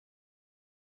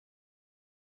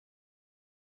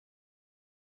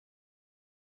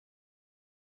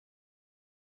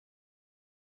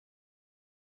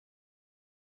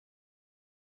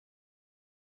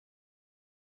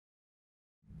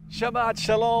Shabbat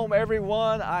Shalom,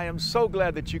 everyone. I am so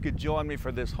glad that you could join me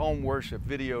for this home worship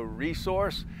video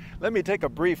resource. Let me take a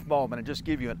brief moment and just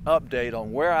give you an update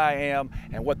on where I am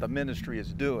and what the ministry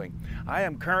is doing. I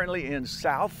am currently in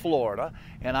South Florida,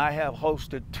 and I have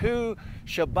hosted 2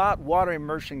 Shabbat water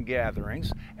immersion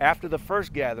gatherings. After the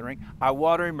first gathering, I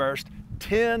water immersed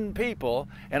 10 people,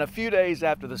 and a few days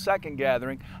after the second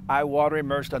gathering, I water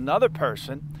immersed another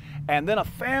person. And then a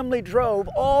family drove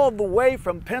all the way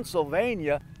from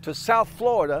Pennsylvania to South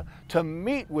Florida to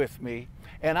meet with me.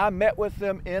 And I met with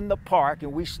them in the park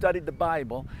and we studied the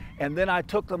Bible. And then I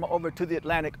took them over to the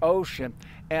Atlantic Ocean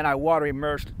and I water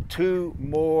immersed 2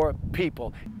 more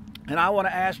people. And I want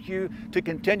to ask you to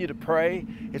continue to pray.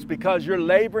 It's because you're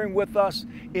laboring with us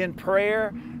in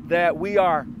prayer that we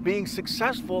are being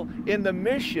successful in the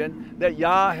mission that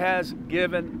Yah has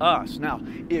given us. Now,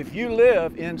 if you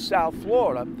live in South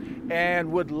Florida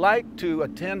and would like to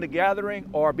attend the gathering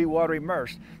or be water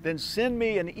immersed, then send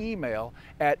me an email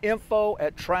at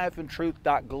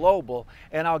info@triumphantruth.global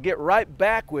and I'll get right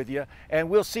back with you and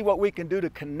we'll see what we can do to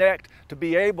connect to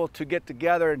be able to get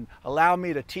together and allow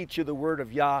me to teach you the Word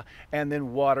of Yah and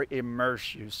then water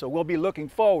immerse you. So we'll be looking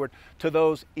forward to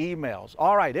those emails.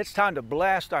 All right, it's time to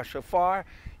blast our shofar.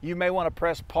 You may want to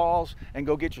press pause and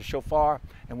go get your shofar.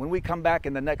 And when we come back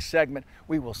in the next segment,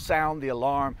 we will sound the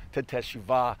alarm to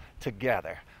Teshuvah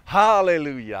together.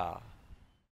 Hallelujah.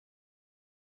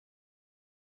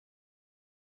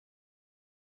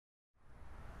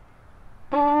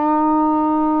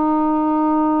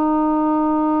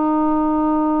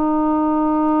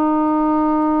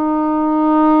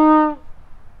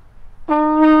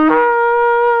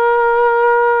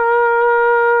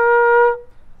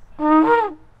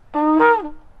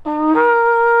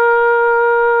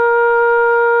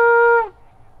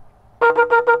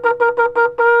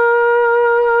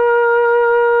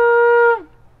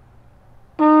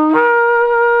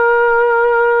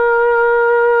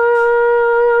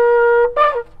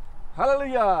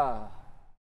 Hallelujah.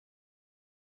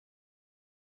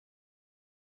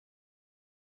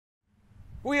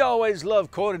 We always love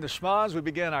quoting the Shema as we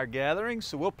begin our gatherings,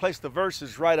 so we'll place the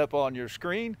verses right up on your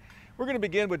screen. We're going to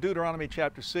begin with Deuteronomy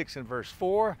chapter 6 and verse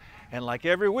 4, and like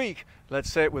every week,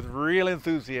 let's say it with real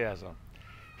enthusiasm.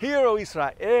 Hear, O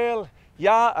Israel,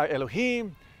 Yah our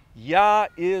Elohim, Yah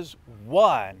is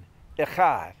one,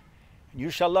 Echad. And you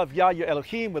shall love Yah your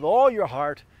Elohim with all your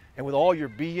heart and with all your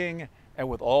being and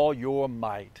with all your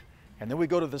might. And then we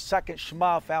go to the second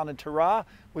Shema found in Torah,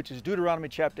 which is Deuteronomy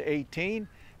chapter 18,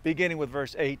 beginning with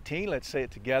verse 18. Let's say it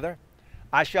together.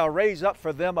 I shall raise up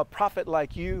for them a prophet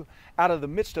like you out of the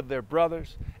midst of their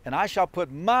brothers, and I shall put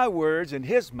my words in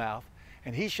his mouth,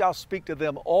 and he shall speak to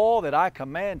them all that I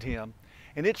command him.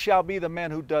 And it shall be the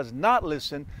man who does not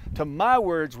listen to my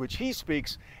words which he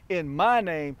speaks in my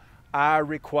name, I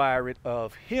require it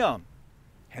of him.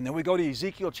 And then we go to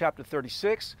Ezekiel chapter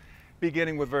 36,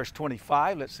 beginning with verse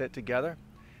 25. Let's say it together.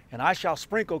 And I shall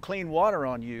sprinkle clean water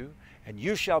on you, and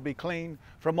you shall be clean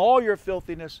from all your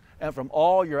filthiness, and from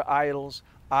all your idols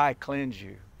I cleanse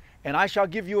you. And I shall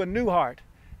give you a new heart,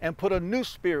 and put a new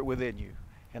spirit within you.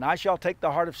 And I shall take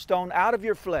the heart of stone out of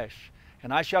your flesh,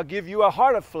 and I shall give you a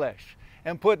heart of flesh,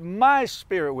 and put my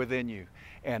spirit within you.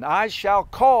 And I shall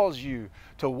cause you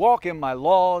to walk in my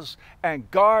laws, and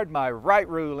guard my right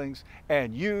rulings,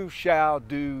 and you shall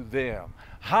do them.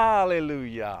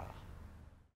 Hallelujah.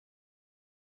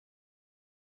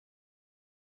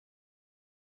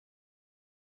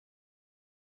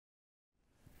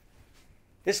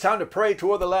 It's time to pray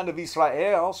toward the land of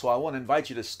Israel, so I want to invite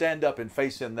you to stand up and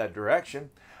face in that direction.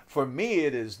 For me,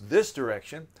 it is this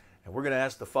direction, and we're going to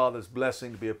ask the Father's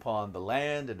blessing to be upon the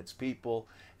land and its people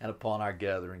and upon our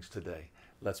gatherings today.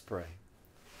 Let's pray.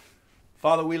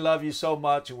 Father, we love you so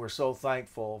much, and we're so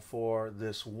thankful for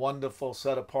this wonderful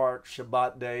set-apart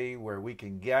Shabbat day where we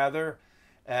can gather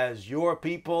as your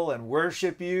people and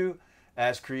worship you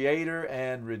as Creator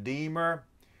and Redeemer.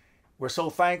 We're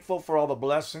so thankful for all the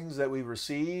blessings that we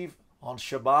receive on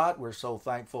Shabbat. We're so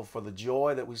thankful for the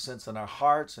joy that we sense in our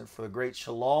hearts and for the great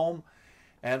shalom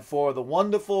and for the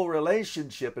wonderful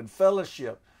relationship and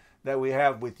fellowship that we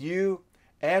have with you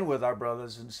and with our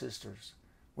brothers and sisters.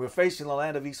 We're facing the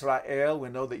land of Israel. We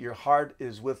know that your heart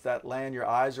is with that land. Your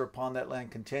eyes are upon that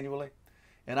land continually.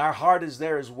 And our heart is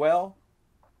there as well.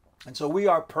 And so we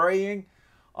are praying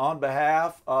on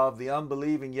behalf of the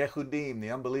unbelieving Yehudim,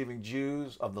 the unbelieving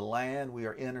Jews of the land. We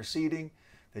are interceding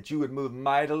that you would move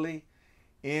mightily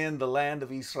in the land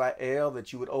of Israel,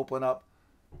 that you would open up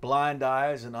blind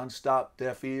eyes and unstopped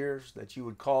deaf ears, that you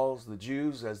would cause the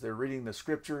Jews, as they're reading the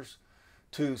scriptures,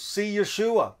 to see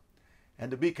Yeshua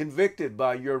and to be convicted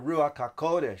by your Ruach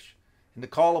HaKodesh, and to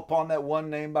call upon that one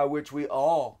name by which we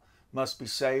all must be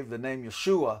saved, the name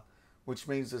Yeshua, which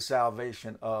means the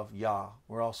salvation of Yah.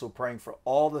 We're also praying for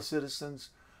all the citizens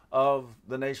of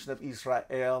the nation of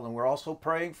Israel, and we're also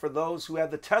praying for those who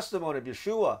have the testimony of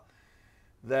Yeshua,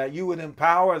 that you would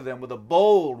empower them with a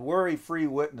bold, worry-free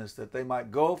witness, that they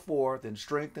might go forth in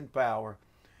strength and power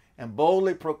and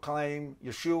boldly proclaim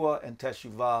Yeshua and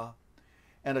Teshuvah,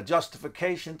 and a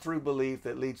justification through belief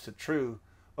that leads to true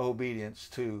obedience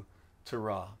to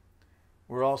Torah.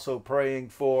 We're also praying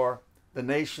for the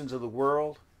nations of the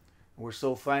world. We're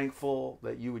so thankful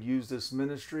that you would use this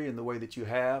ministry in the way that you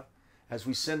have. As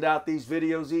we send out these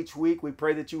videos each week, we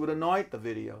pray that you would anoint the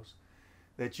videos,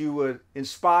 that you would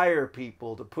inspire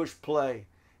people to push play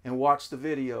and watch the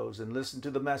videos and listen to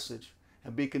the message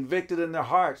and be convicted in their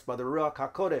hearts by the Ruach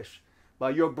HaKodesh, by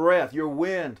your breath, your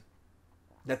wind,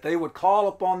 that they would call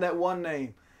upon that one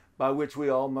name by which we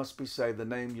all must be saved, the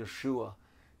name Yeshua.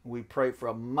 We pray for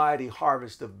a mighty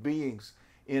harvest of beings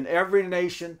in every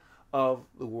nation of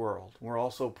the world. We're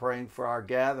also praying for our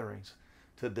gatherings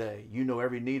today. You know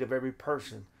every need of every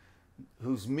person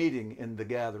who's meeting in the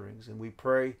gatherings, and we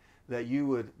pray that you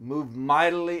would move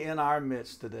mightily in our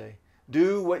midst today.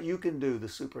 Do what you can do, the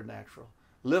supernatural.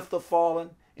 Lift the fallen,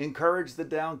 encourage the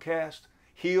downcast,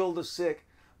 heal the sick,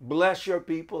 bless your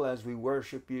people as we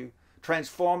worship you,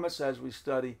 transform us as we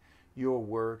study your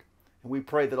word. And we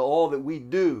pray that all that we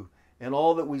do and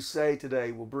all that we say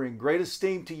today will bring great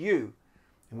esteem to you.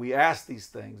 And we ask these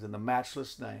things in the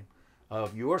matchless name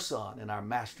of your Son and our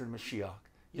Master and Mashiach,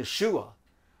 Yeshua.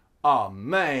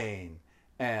 Amen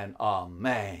and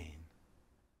amen.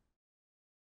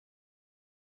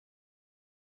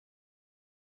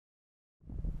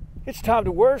 It's time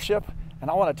to worship,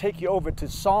 and I want to take you over to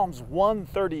Psalms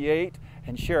 138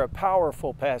 and share a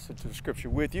powerful passage of Scripture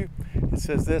with you. It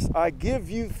says this: I give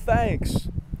you thanks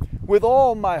with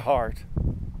all my heart.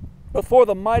 Before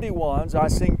the mighty ones I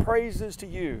sing praises to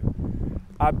you.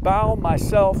 I bow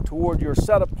myself toward your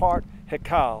set-apart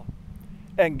Hekal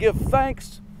and give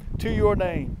thanks to your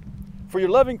name for your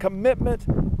loving commitment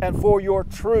and for your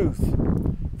truth.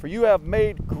 For you have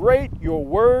made great your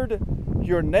word,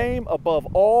 your name above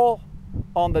all.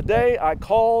 On the day I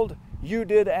called, you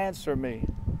did answer me.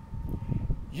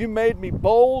 You made me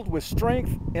bold with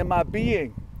strength in my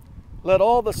being. Let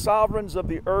all the sovereigns of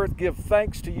the earth give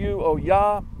thanks to you, O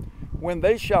Yah, when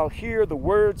they shall hear the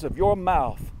words of your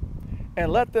mouth.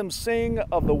 And let them sing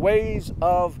of the ways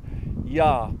of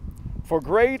Yah. For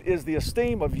great is the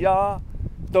esteem of Yah.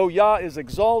 Though Yah is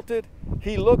exalted,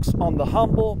 he looks on the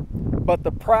humble, but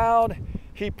the proud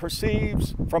he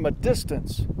perceives from a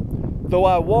distance. Though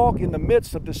I walk in the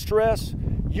midst of distress,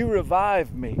 you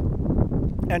revive me,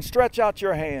 and stretch out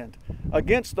your hand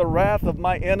against the wrath of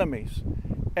my enemies,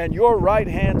 and your right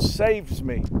hand saves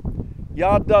me.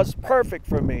 Yah does perfect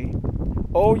for me.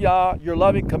 O Yah, your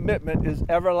loving commitment is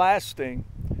everlasting.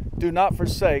 Do not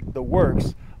forsake the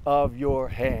works of your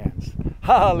hands.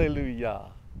 Hallelujah.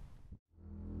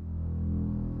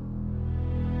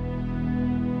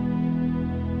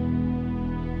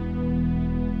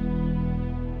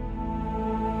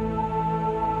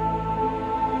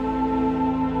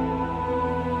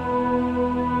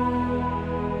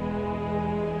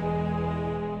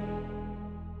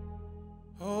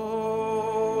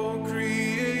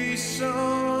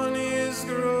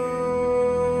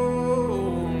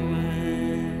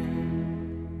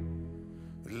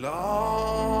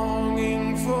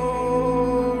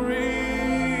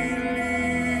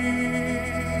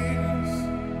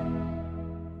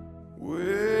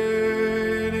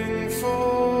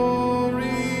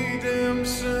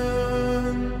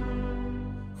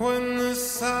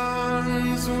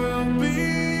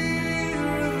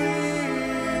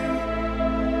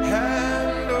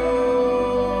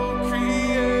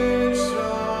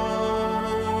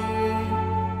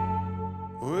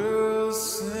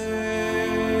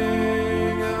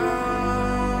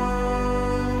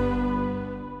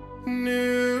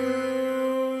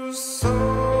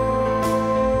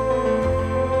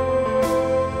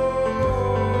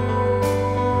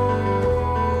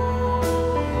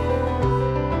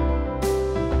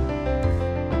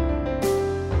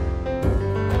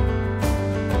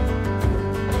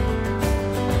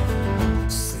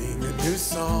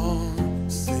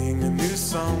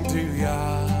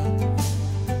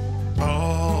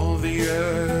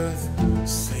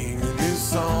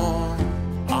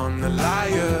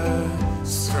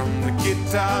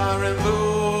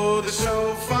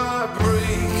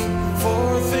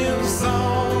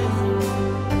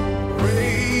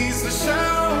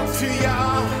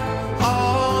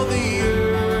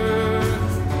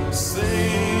 Sing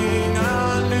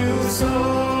a new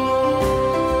song.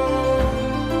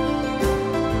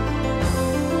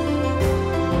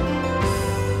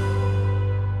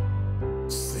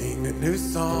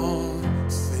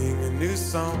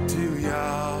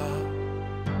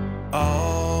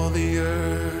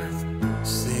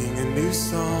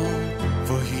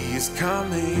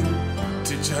 coming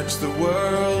to judge the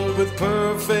world with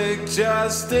perfect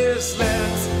justice.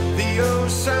 Let the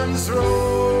oceans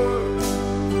roar,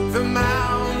 the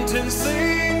mountains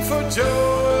sing for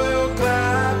joy.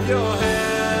 Clap your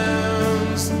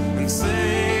hands and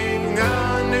sing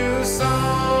a new song.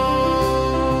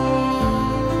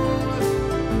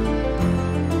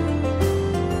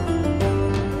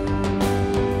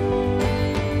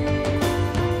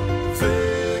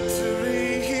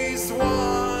 Victory he's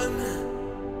won,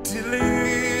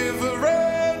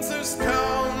 deliverance has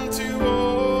come to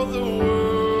all the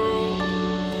world.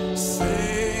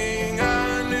 Sing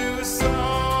a new song.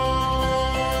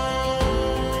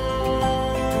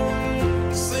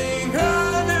 Sing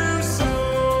a new song.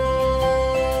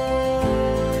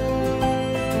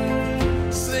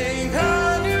 Sing a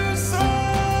new song.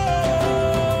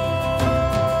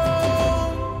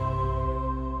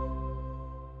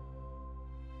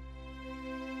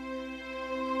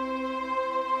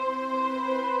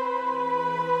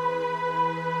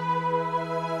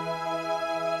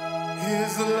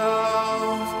 His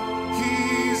love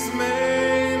he's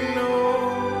made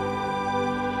known,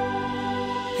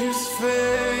 his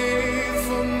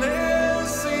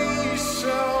faithfulness he's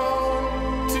shown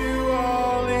to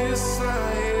all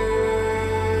Israel.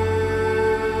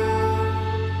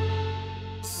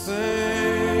 Sing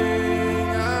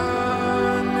a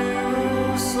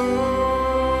new song.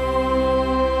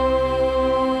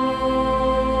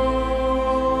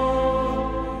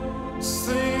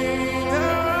 Sing a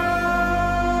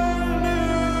new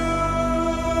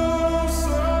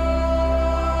song.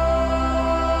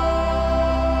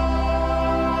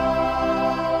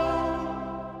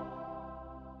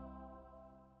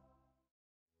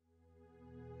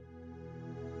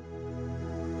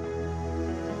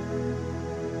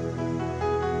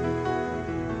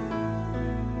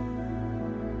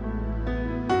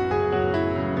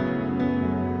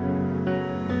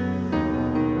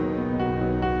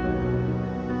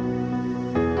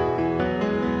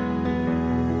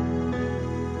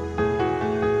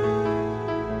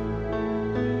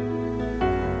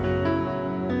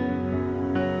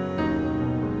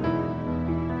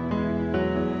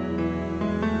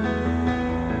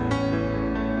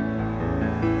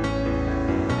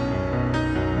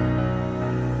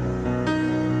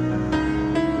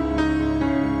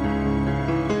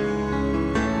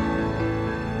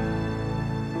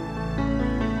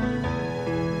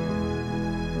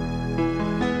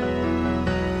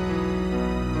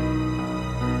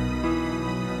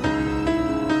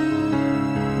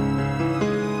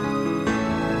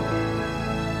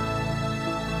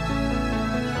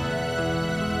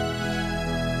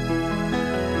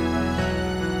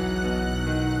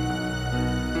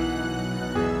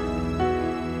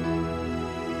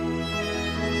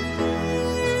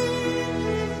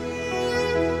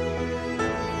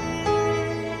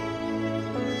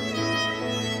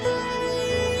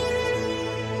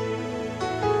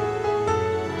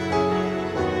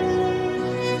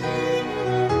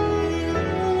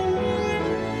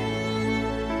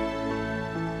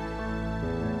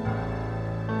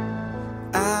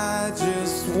 I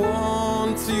just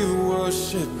want to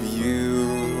worship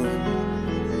you.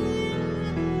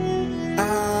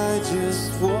 I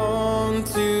just want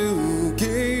to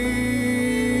gaze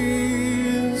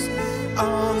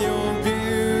on your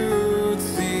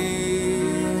beauty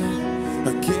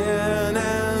again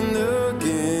and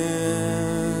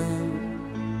again.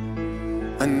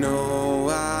 I know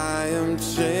I am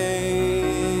changed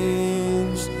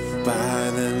by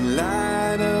the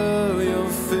light of your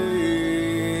face.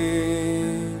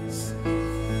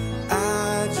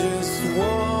 I just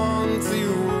want to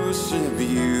worship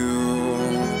you.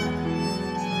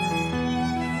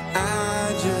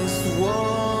 I just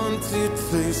want to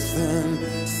taste and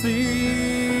see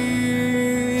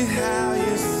how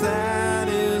you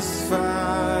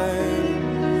satisfy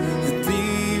the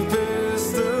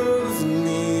deepest of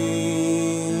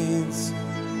needs.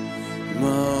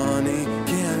 Money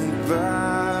can't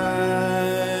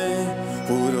buy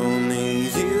what only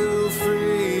you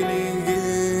freely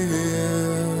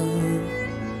give.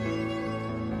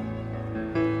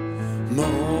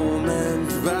 Moment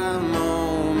by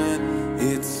moment,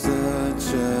 it's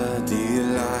such a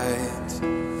delight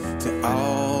to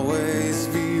always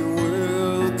be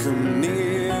welcome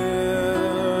near.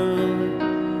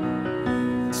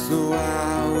 So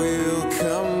I will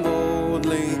come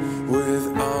boldly with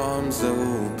arms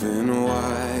open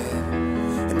wide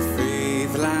and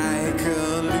faith like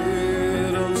a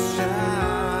little child.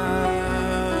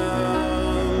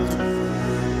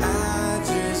 I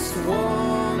just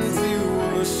want to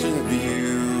worship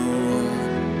you.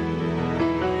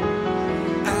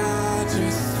 I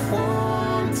just want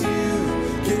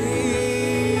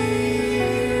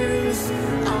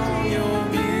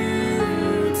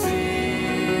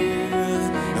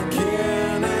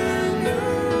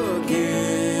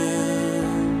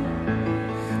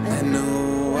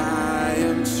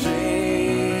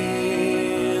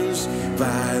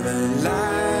by the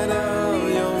light of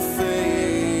your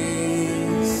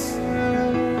face.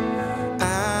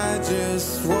 I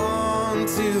just want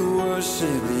to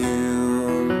worship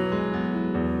you.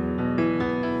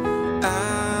 I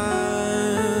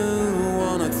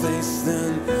wanna taste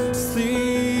and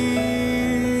see,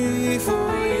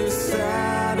 for you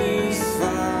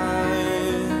satisfy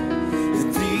the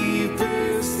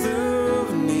deepest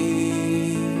of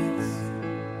needs.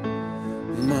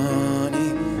 Money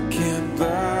can't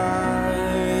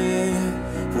buy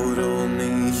what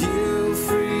only you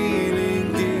freely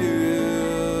give.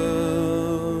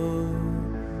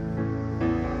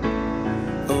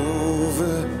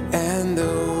 Over and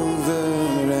over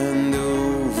and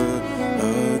over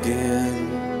again,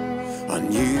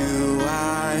 on you I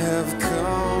have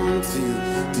come to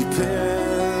depend.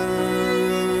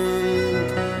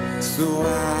 So I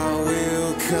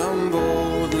will come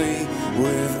boldly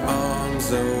with arms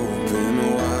open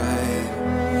wide,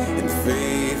 in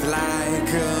faith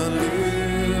like a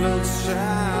little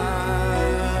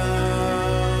child.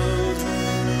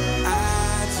 I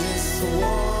just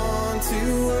want to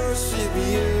worship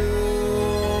you.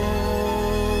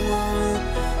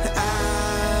 I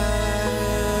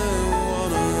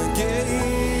wanna gaze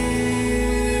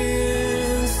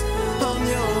on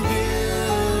your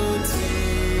beauty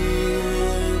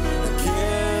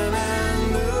again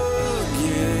and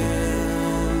again.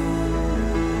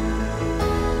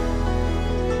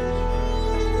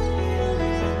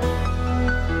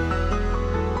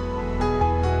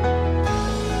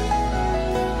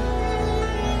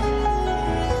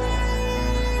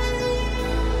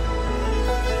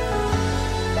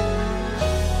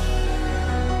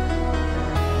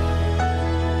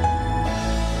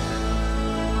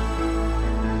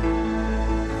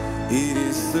 It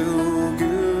is so good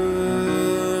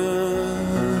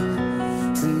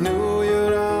to know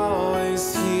you're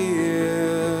always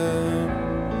here.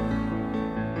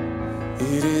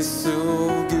 It is so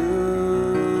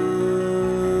good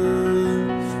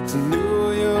to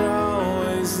know you're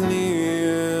always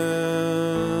near,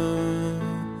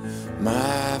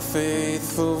 my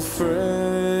faithful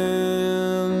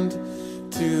friend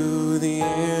to the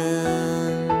end.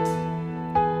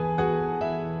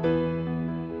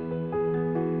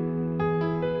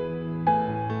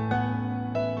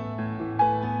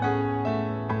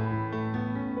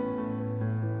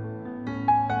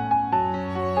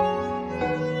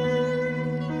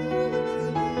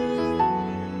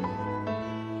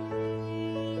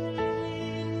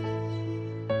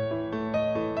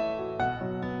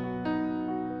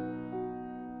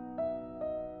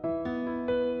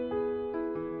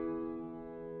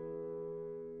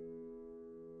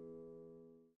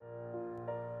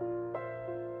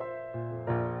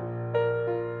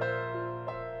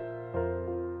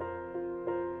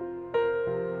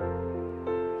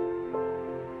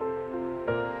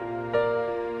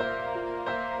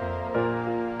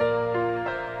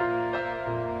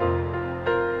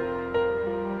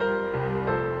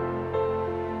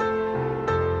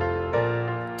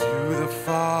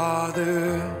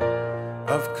 Father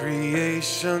of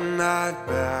creation I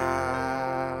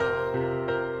bow.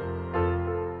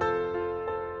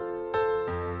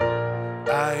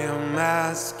 I am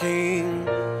asking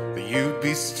that you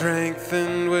be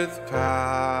strengthened with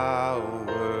power,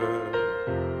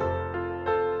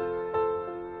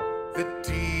 that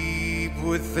deep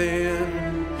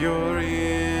within your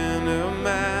inner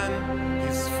man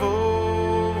his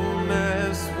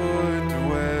fullness would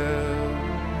dwell,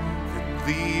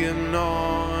 the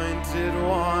anointed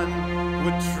one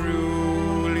would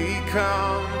truly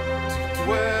come to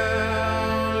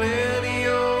dwell in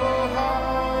your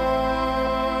heart.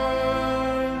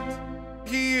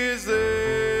 He is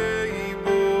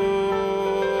able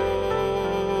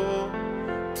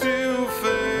to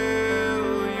fill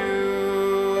you,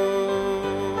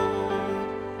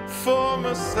 for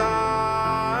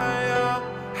Messiah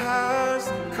has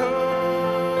come.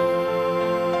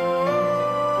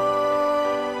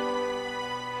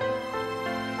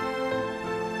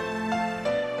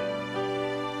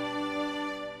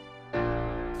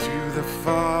 The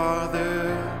Father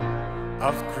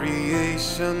of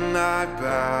creation I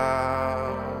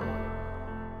bow.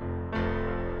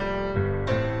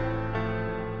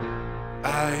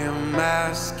 I am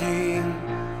asking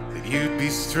that you'd be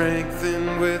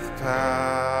strengthened with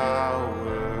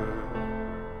power,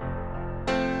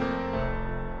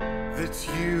 that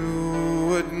you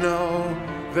would know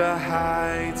the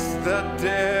heights, the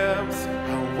depths,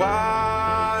 how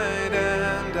wide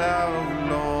and how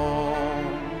long,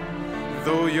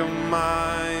 though your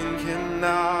mind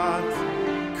cannot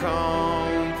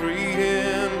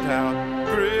comprehend how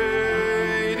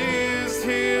great is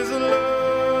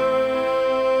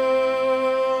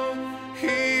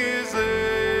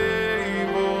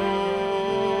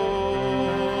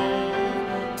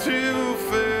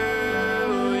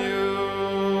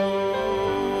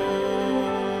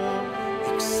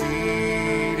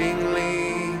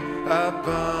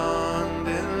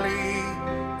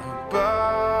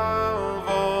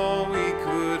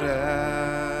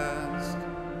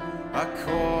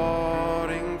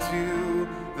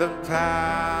the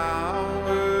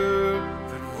power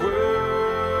that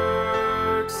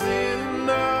works in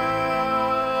us.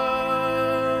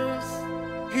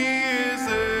 He is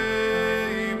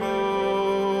able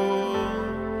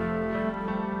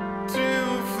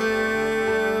to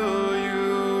fill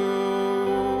you,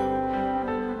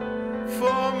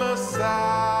 for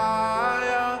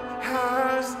Messiah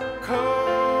has come.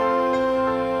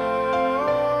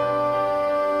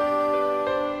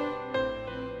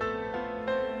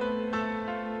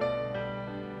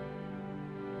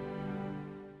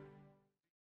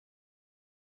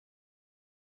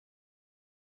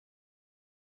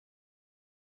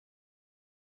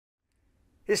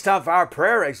 It's time for our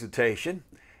prayer exhortation,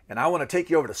 and I want to take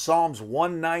you over to Psalms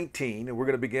 119, and we're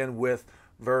going to begin with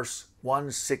verse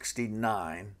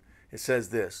 169. It says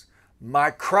this: "My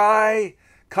cry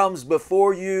comes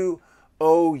before you,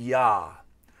 O Yah."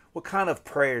 What kind of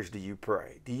prayers do you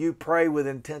pray? Do you pray with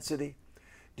intensity?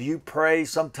 Do you pray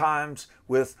sometimes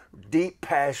with deep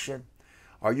passion?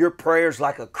 Are your prayers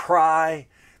like a cry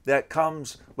that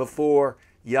comes before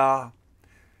Yah?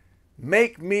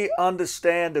 Make me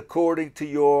understand according to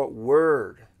your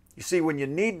word. You see, when you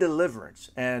need deliverance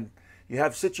and you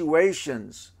have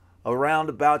situations around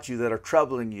about you that are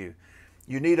troubling you,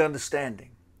 you need understanding.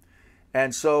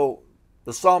 And so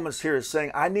the psalmist here is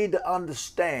saying, I need to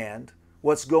understand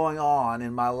what's going on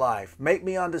in my life. Make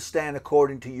me understand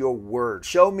according to your word.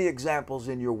 Show me examples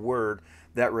in your word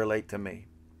that relate to me.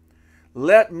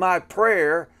 Let my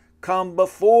prayer come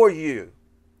before you.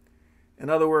 In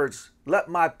other words, let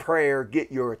my prayer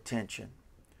get your attention.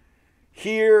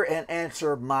 Hear and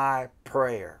answer my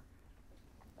prayer.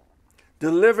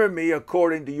 Deliver me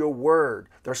according to your word.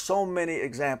 There's so many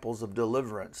examples of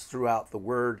deliverance throughout the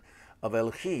word of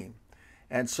Elohim.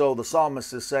 And so the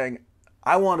psalmist is saying,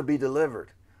 I want to be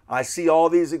delivered. I see all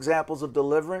these examples of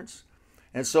deliverance.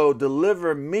 And so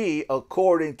deliver me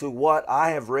according to what I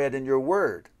have read in your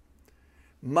word.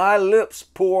 My lips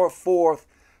pour forth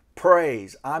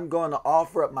praise. I'm going to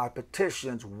offer up my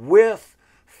petitions with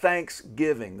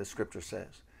thanksgiving, the scripture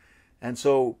says. And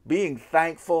so being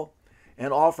thankful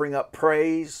and offering up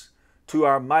praise to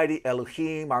our mighty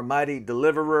Elohim, our mighty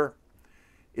deliverer,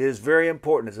 is very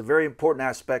important. It's a very important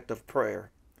aspect of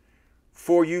prayer.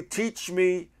 For you teach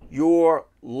me your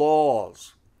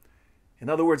laws. In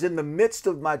other words, in the midst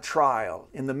of my trial,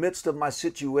 in the midst of my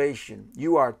situation,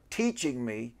 you are teaching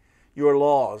me your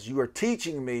laws. You are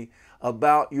teaching me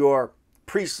about your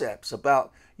precepts,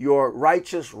 about your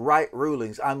righteous right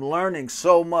rulings. I'm learning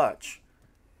so much.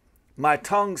 My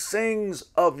tongue sings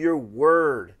of your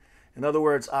word. In other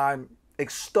words, I'm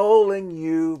extolling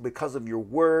you because of your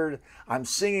word. I'm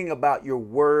singing about your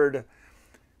word.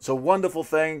 It's a wonderful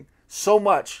thing. So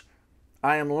much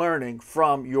I am learning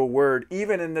from your word,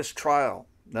 even in this trial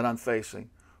that I'm facing.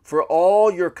 For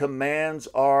all your commands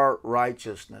are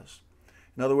righteousness.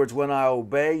 In other words, when I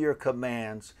obey your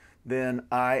commands, then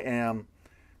I am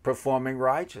performing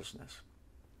righteousness.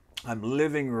 I'm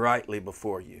living rightly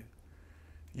before you.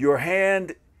 Your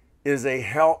hand is a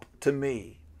help to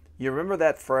me. You remember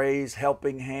that phrase,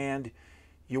 helping hand?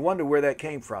 You wonder where that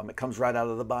came from. It comes right out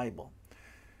of the Bible.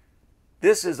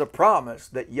 This is a promise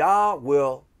that Yah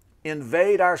will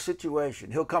invade our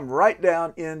situation. He'll come right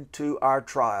down into our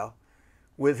trial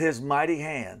with His mighty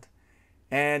hand,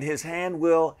 and His hand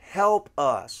will help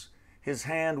us. His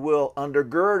hand will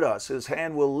undergird us. His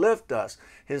hand will lift us.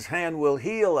 His hand will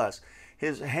heal us.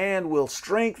 His hand will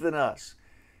strengthen us.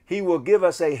 He will give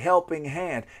us a helping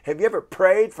hand. Have you ever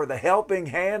prayed for the helping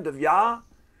hand of Yah?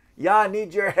 Yah, I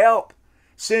need your help.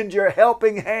 Send your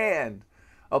helping hand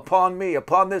upon me,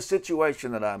 upon this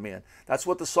situation that I'm in. That's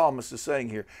what the psalmist is saying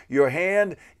here. Your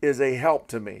hand is a help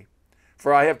to me,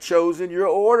 for I have chosen your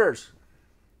orders.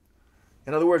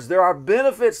 In other words, there are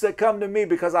benefits that come to me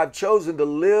because I've chosen to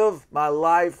live my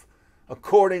life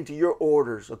according to your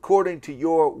orders, according to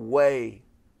your way.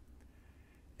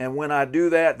 And when I do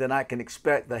that, then I can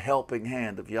expect the helping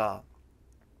hand of Yah.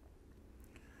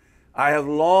 I have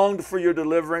longed for your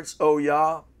deliverance, O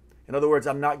Yah. In other words,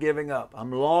 I'm not giving up.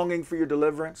 I'm longing for your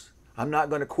deliverance. I'm not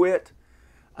going to quit.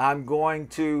 I'm going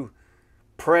to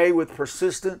pray with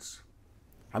persistence.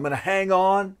 I'm going to hang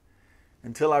on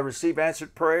until I receive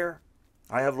answered prayer.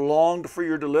 I have longed for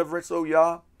your deliverance, O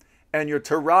Yah, and your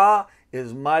Torah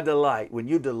is my delight. When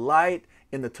you delight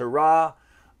in the Torah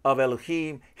of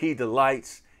Elohim, He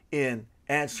delights in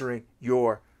answering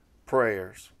your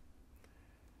prayers.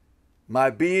 My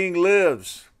being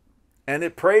lives, and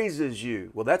it praises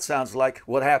you. Well, that sounds like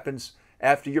what happens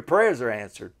after your prayers are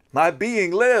answered. My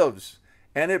being lives,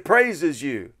 and it praises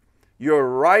you. Your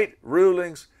right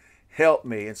rulings help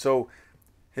me. And so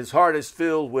his heart is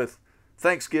filled with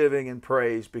thanksgiving and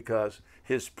praise because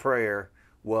his prayer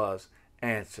was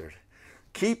answered.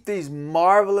 Keep these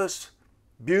marvelous,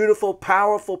 beautiful,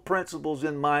 powerful principles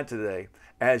in mind today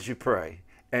as you pray.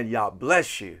 And Yah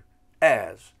bless you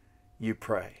as you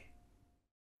pray.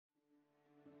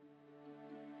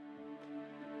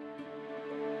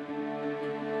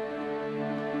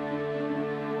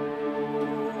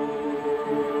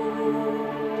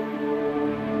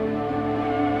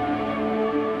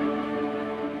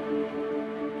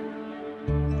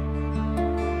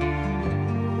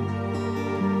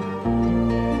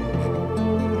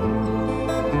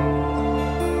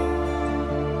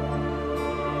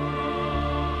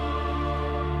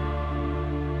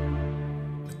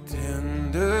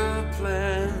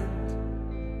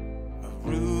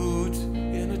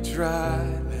 Dry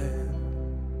land,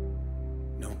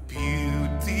 no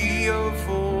beauty of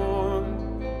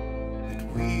form that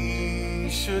we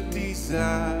should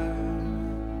desire.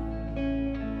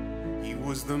 He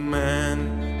was the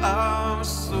man of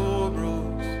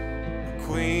sorrows,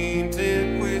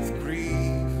 acquainted with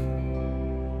grief,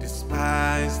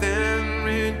 despised and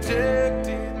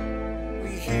rejected,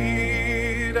 we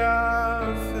hid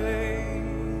our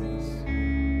face.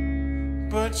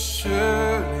 But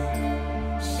surely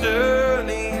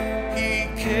he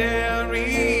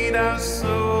carried our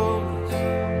souls.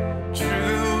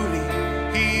 Truly,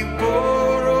 he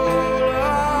bore all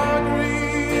our griefs.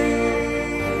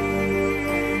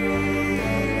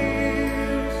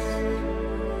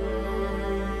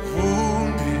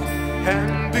 Wounded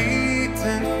and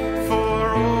beaten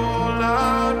for all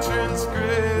our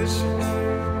transgressions,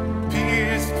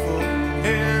 pierced for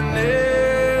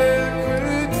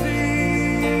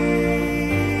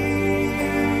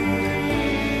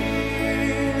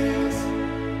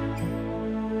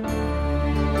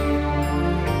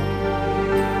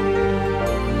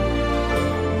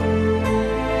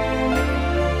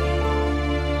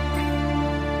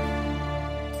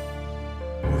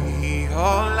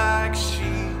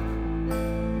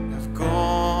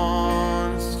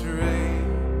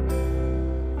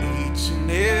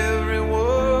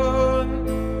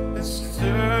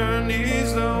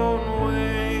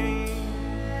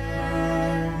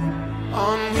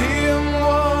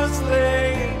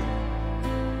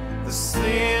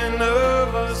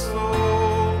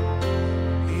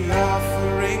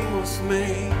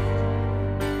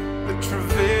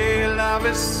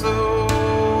soul.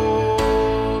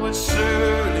 But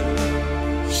surely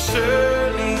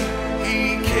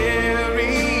he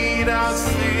carried our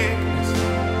sickness.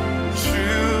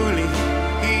 Truly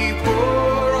he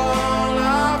bore all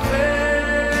our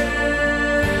pain.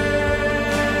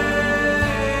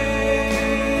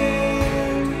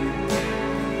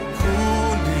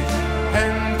 Wounded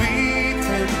and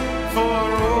beaten for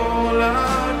all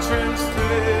our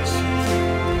transgressions,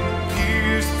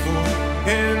 pierced for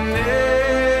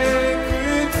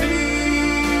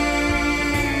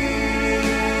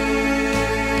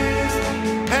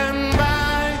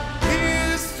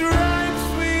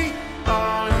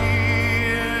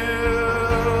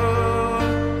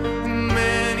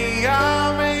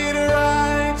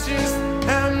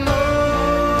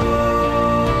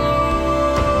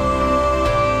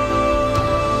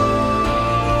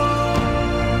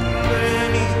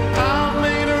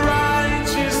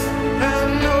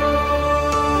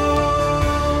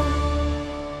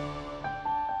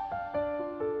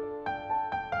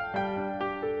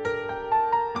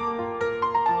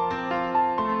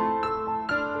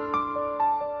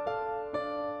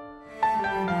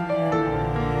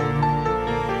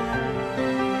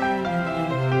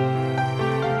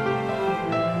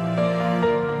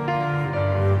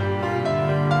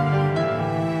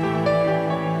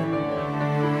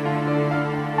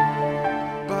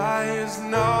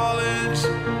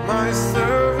my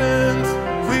servant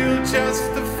will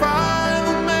justify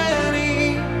the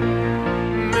many.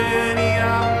 Many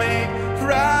are made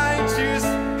righteous.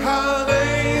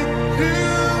 Hallelujah,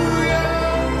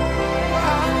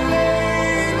 hallelujah.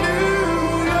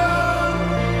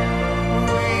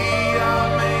 We are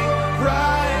made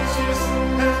righteous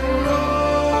and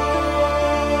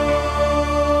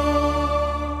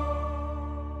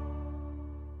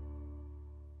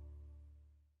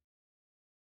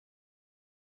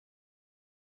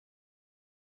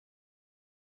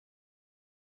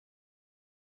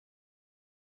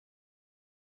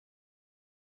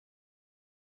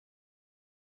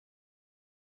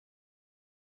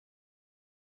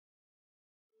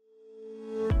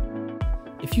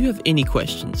If you have any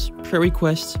questions, prayer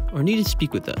requests, or need to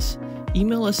speak with us,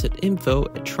 email us at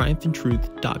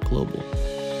info@triumphantruth.global.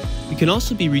 We can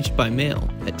also be reached by mail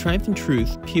at Triumph and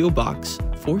Truth, P.O. Box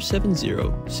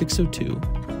 470-602,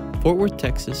 Fort Worth,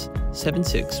 Texas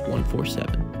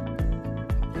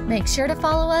 76147. Make sure to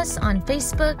follow us on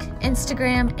Facebook,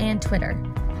 Instagram, and Twitter,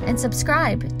 and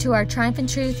subscribe to our Triumphant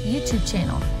Truth YouTube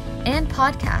channel and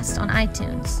podcast on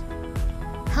iTunes.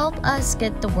 Help us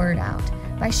get the word out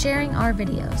by sharing our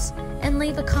videos and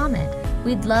leave a comment.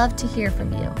 We'd love to hear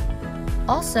from you.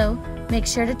 Also, make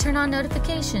sure to turn on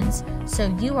notifications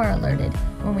so you are alerted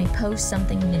when we post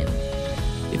something new.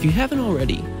 If you haven't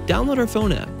already, download our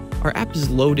phone app. Our app is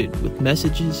loaded with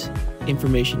messages,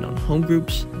 information on home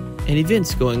groups, and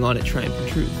events going on at Triumphant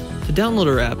Truth. To download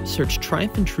our app, search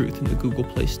Triumphant Truth in the Google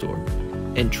Play Store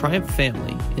and Triumph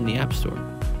Family in the App Store.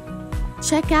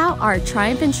 Check out our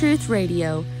Triumphant Truth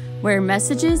Radio, where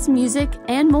messages, music,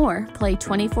 and more play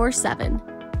 24/7.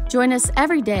 Join us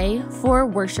every day for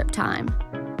worship time,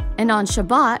 and on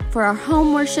Shabbat for our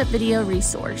home worship video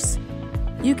resource.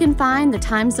 You can find the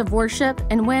times of worship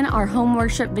and when our home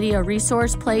worship video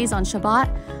resource plays on Shabbat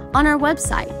on our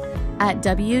website at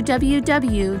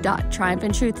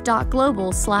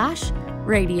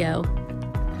www.triumphantruth.global/radio.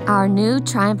 Our new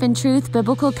Triumphant Truth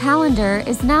Biblical Calendar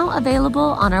is now available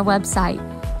on our website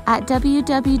at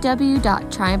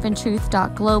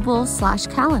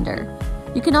www.triumphantruth.global/calendar.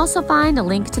 You can also find a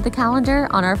link to the calendar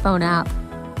on our phone app.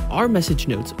 Our message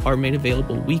notes are made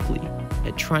available weekly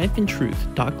at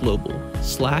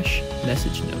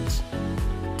triumphantruth.global/message notes.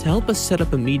 To help us set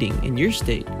up a meeting in your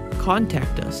state,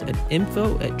 contact us at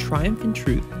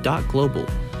info@triumphantruth.global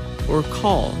or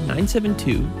call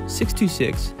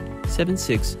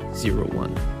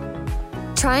 972-626-7601.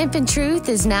 Triumphant Truth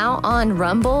is now on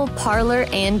Rumble, Parler,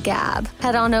 and Gab.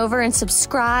 Head on over and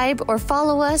subscribe or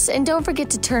follow us, and don't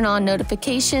forget to turn on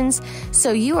notifications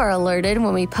so you are alerted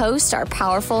when we post our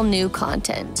powerful new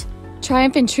content.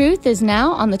 Triumphant Truth is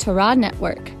now on the Torah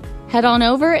Network. Head on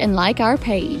over and like our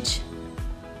page.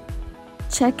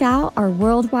 Check out our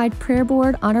worldwide prayer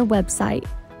board on our website.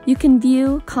 You can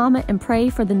view, comment, and pray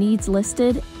for the needs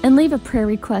listed, and leave a prayer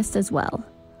request as well.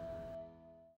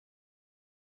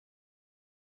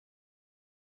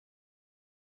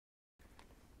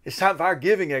 It's time for our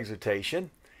giving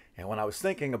exhortation. And when I was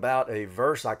thinking about a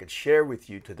verse I could share with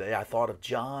you today, I thought of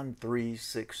John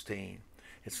 3:16.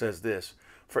 It says this,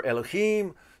 "For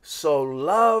Elohim so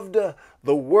loved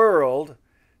the world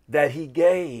that he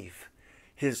gave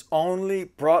his only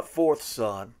brought forth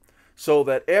Son, so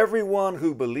that everyone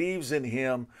who believes in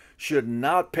him should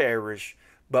not perish,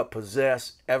 but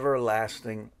possess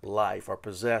everlasting life," or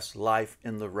possess life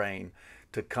in the reign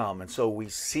to come. And so we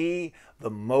see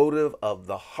the motive of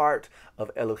the heart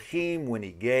of Elohim when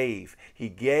he gave. He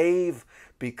gave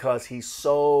because he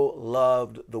so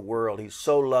loved the world. He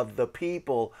so loved the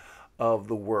people of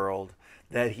the world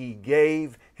that he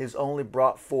gave his only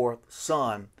brought forth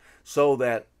Son, so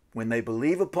that when they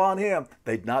believe upon him,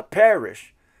 they'd not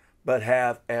perish, but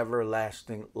have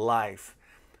everlasting life.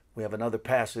 We have another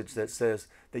passage that says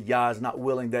that Yah is not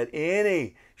willing that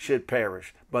any should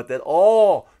perish, but that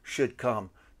all should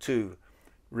come to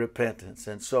repentance.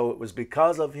 And so it was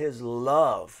because of his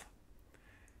love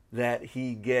that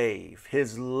he gave.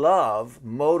 His love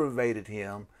motivated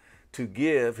him to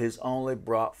give his only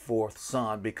brought forth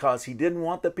Son, because he didn't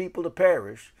want the people to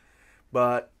perish,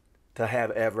 but to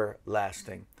have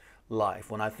everlasting life.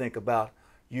 When I think about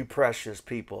you precious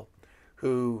people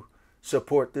who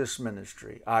support this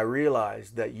ministry, I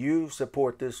realize that you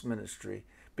support this ministry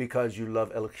because you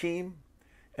love Elohim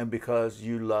and because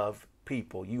you love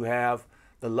people. You have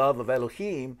the love of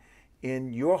Elohim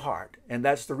in your heart, and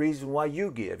that's the reason why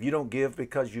you give. You don't give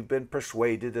because you've been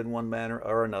persuaded in one manner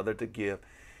or another to give.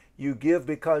 You give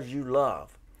because you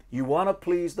love. You want to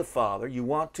please the Father. You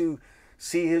want to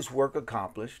see his work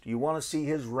accomplished. You want to see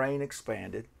his reign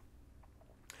expanded.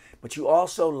 But you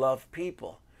also love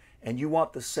people. And you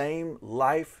want the same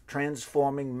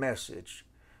life-transforming message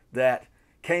that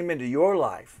came into your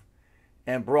life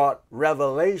and brought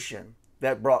revelation,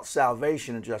 that brought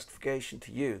salvation and justification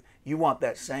to you. You want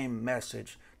that same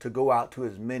message to go out to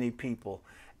as many people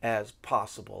as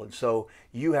possible. And so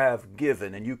you have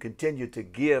given, and you continue to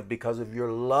give because of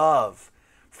your love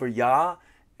for Yah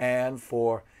and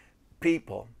for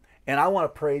people. And I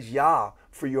want to praise Yah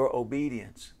for your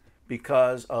obedience.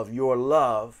 Because of your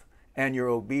love and your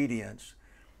obedience,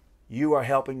 you are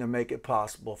helping to make it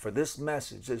possible for this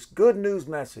message, this good news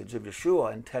message of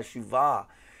Yeshua and Teshuvah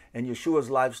and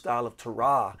Yeshua's lifestyle of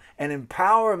Torah and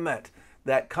empowerment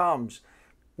that comes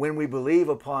when we believe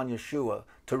upon Yeshua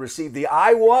to receive the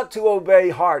I want to obey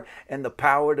heart and the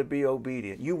power to be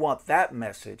obedient. You want that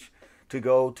message to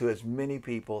go to as many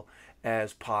people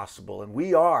as possible. And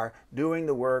we are doing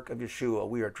the work of Yeshua.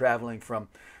 We are traveling from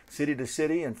city to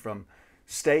city and from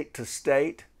state to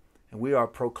state And we are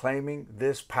proclaiming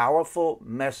this powerful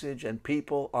message, and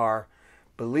people are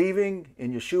believing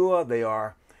in Yeshua. They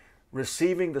are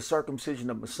receiving the circumcision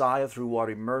of Messiah through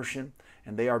water immersion,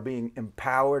 and they are being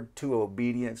empowered to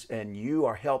obedience, and you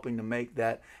are helping to make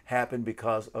that happen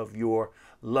because of your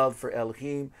love for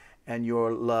Elohim and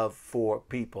your love for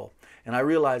people. And I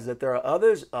realize that there are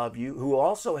others of you who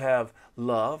also have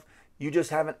love. You just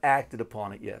haven't acted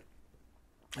upon it yet.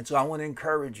 And so I want to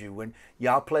encourage you, when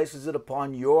Yah places it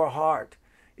upon your heart,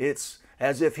 it's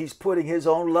as if He's putting His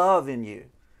own love in you.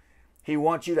 He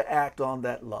wants you to act on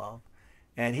that love.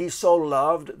 And He so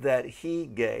loved that He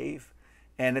gave,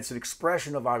 and it's an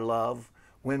expression of our love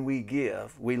when we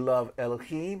give. We love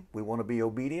Elohim. We want to be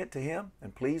obedient to Him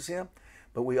and please Him,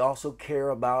 but we also care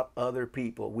about other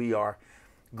people. We are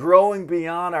growing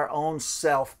beyond our own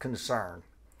self-concern,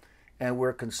 and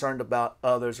we're concerned about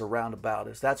others around about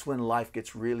us. That's when life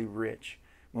gets really rich,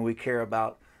 when we care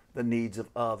about the needs of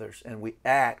others and we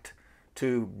act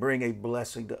to bring a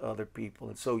blessing to other people.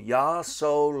 And so Yah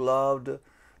so loved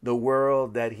the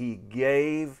world that He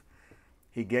gave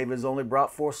His only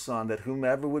brought forth Son, that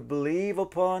whomever would believe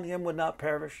upon Him would not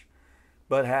perish,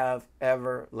 but have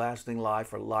everlasting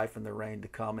life, or life in the reign to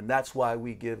come. And that's why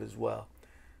we give as well.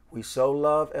 We so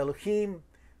love Elohim.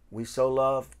 We so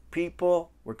love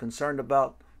people. We're concerned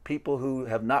about people who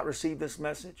have not received this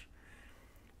message.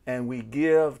 And we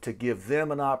give to give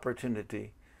them an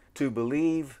opportunity to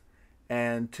believe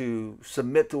and to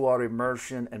submit to water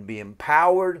immersion and be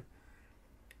empowered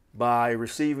by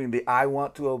receiving the I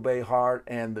want to obey heart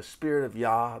and the Spirit of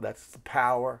Yah. That's the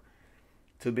power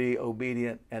to be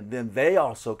obedient. And then they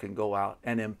also can go out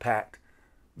and impact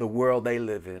the world they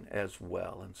live in as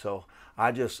well. And so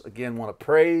I just, again, want to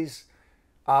praise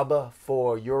Abba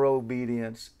for your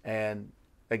obedience, and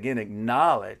again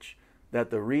acknowledge that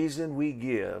the reason we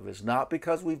give is not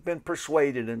because we've been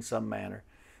persuaded in some manner.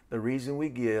 The reason we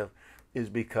give is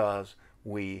because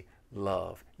we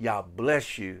love. Yah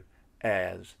bless you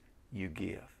as you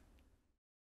give.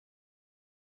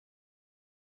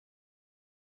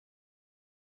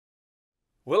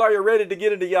 Well, are you ready to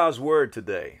get into Yah's Word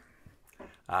today?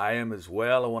 I am as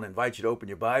well. I want to invite you to open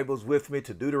your Bibles with me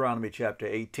to Deuteronomy chapter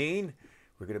 18.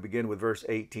 We're going to begin with verse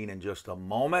 18 in just a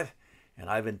moment. And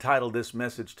I've entitled this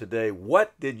message today,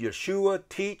 What Did Yeshua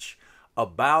Teach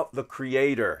About the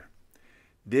Creator?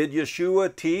 Did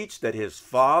Yeshua teach that His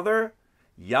Father,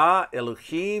 Yah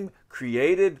Elohim,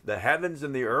 created the heavens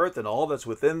and the earth and all that's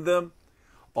within them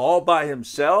all by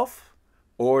Himself?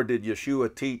 Or did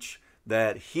Yeshua teach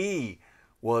that He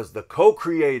was the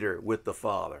co-creator with the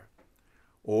Father?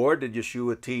 Or did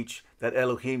Yeshua teach that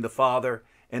Elohim the Father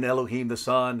and Elohim the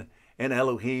Son and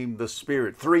Elohim the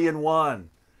Spirit, 3 in 1,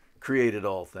 created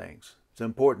all things? It's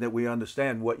important that we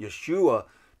understand what Yeshua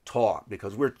taught,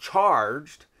 because we're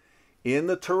charged in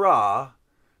the Torah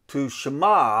to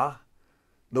Shema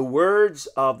the words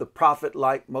of the prophet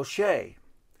like Moshe.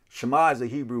 Shema is a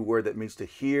Hebrew word that means to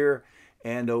hear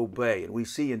and obey. And we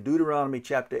see in Deuteronomy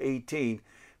chapter 18,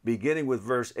 beginning with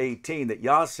verse 18, that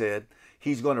Yah said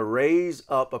He's going to raise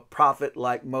up a prophet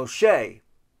like Moshe,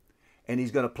 and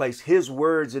He's going to place His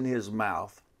words in his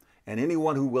mouth. And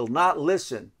anyone who will not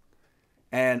listen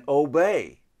and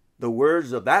obey the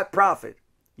words of that prophet,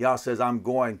 Yah says, I'm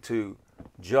going to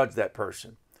judge that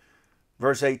person.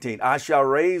 Verse 18, I shall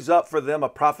raise up for them a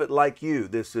prophet like you.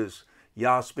 This is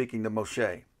Yah speaking to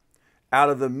Moshe. Out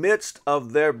of the midst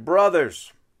of their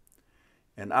brothers.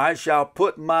 And I shall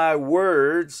put my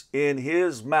words in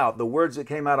his mouth. The words that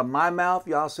came out of my mouth,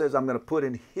 Yah says, I'm going to put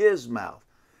in his mouth.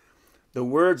 The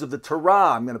words of the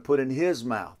Torah, I'm going to put in his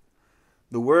mouth.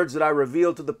 The words that I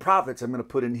revealed to the prophets, I'm going to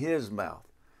put in his mouth.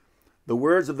 The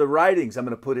words of the writings, I'm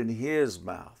going to put in his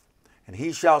mouth. And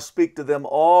he shall speak to them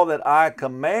all that I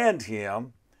command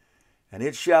him. And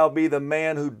it shall be the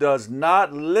man who does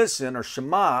not listen, or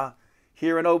Shema,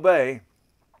 hear and obey,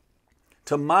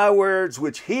 to my words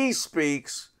which he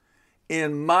speaks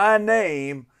in my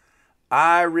name,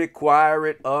 I require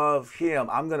it of him.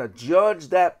 I'm going to judge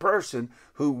that person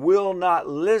who will not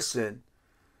listen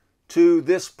to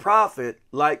this prophet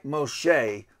like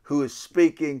Moshe, who is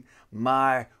speaking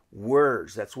my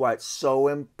words. That's why it's so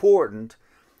important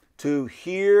to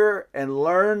hear and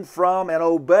learn from and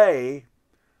obey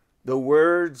the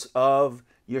words of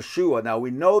Yeshua. Now we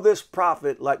know this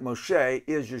prophet like Moshe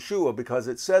is Yeshua because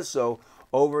it says so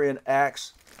over in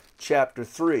Acts chapter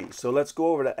 3. So let's go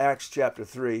over to Acts chapter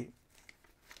 3.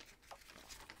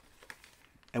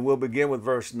 And we'll begin with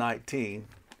verse 19.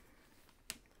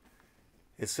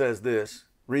 It says this,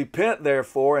 Repent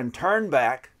therefore and turn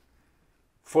back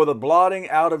for the blotting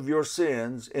out of your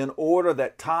sins, in order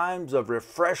that times of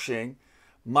refreshing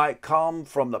might come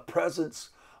from the presence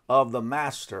of the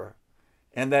Master,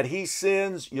 and that he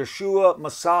sends Yeshua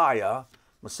Messiah.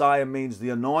 Messiah means the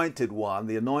anointed one,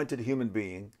 the anointed human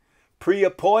being,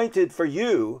 pre-appointed for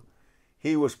you.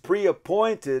 He was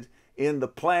pre-appointed in the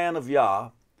plan of Yah,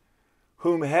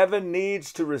 whom heaven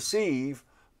needs to receive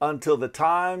until the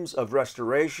times of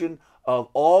restoration of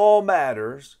all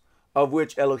matters, of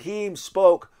which Elohim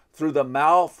spoke through the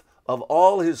mouth of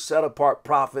all his set-apart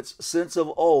prophets since of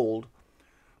old.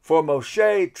 For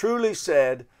Moshe truly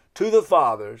said to the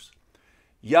fathers,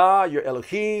 Yah, your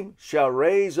Elohim, shall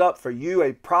raise up for you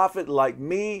a prophet like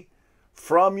me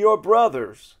from your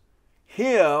brothers.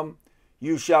 Him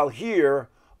you shall hear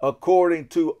according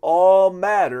to all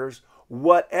matters,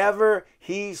 whatever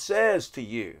he says to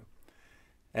you.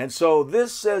 And so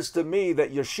this says to me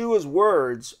that Yeshua's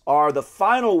words are the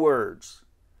final words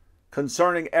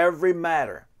concerning every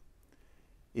matter.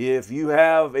 If you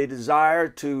have a desire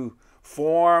to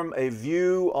form a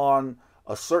view on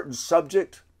a certain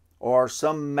subject or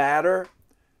some matter,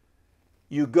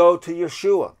 you go to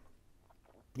Yeshua.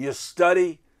 You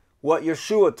study what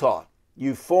Yeshua taught.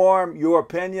 You form your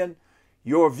opinion,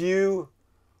 your view,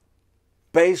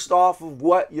 based off of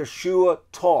what Yeshua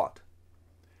taught.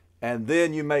 And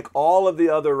then you make all of the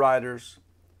other writers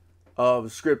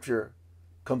of Scripture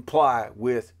comply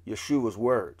with Yeshua's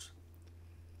words.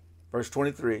 Verse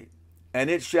 23, and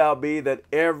it shall be that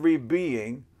every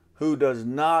being who does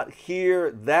not hear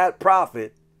that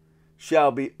prophet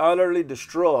shall be utterly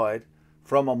destroyed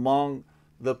from among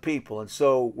the people. And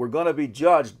so we're going to be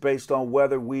judged based on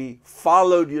whether we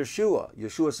followed Yeshua.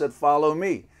 Yeshua said, follow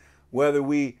me. Whether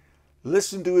we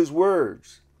listened to his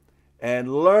words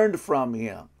and learned from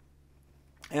him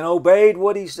and obeyed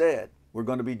what he said. We're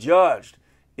going to be judged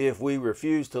if we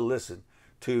refuse to listen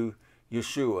to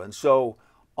Yeshua. And so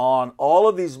on all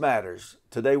of these matters,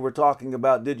 today we're talking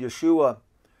about, did Yeshua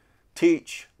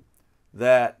teach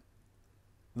that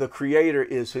the Creator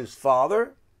is his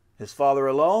Father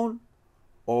alone,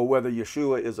 or whether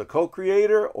Yeshua is a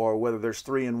co-creator, or whether there's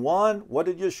three in one? What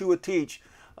did Yeshua teach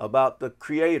about the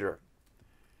Creator?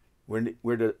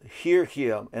 We're to hear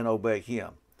him and obey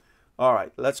him. All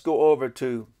right, let's go over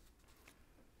to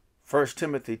 1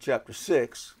 Timothy chapter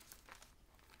 6,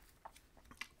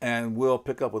 and we'll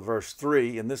pick up with verse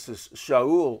 3, and this is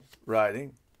Shaul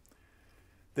writing.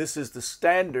 This is the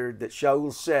standard that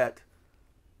Shaul set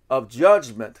of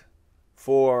judgment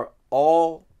for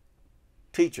all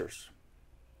teachers.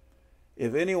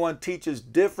 If anyone teaches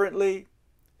differently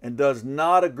and does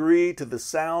not agree to the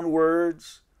sound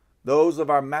words, those of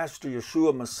our Master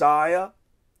Yeshua Messiah,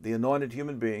 the anointed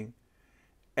human being,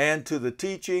 and to the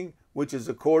teaching which is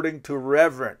according to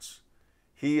reverence,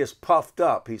 he is puffed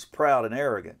up, he's proud and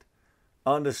arrogant,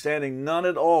 understanding none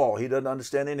at all. He doesn't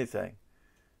understand anything,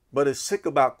 but is sick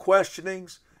about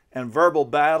questionings and verbal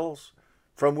battles,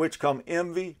 from which come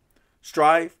envy,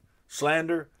 strife,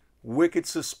 slander, wicked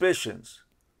suspicions,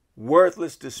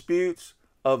 worthless disputes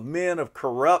of men of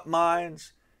corrupt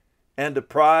minds and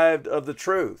deprived of the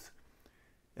truth.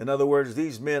 In other words,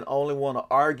 these men only want to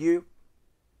argue,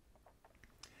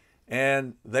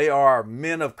 and they are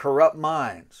men of corrupt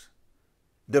minds,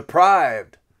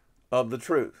 deprived of the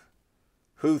truth,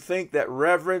 who think that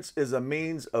reverence is a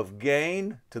means of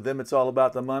gain. To them, it's all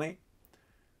about the money.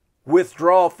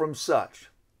 Withdraw from such.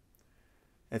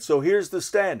 And so here's the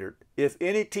standard. If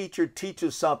any teacher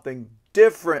teaches something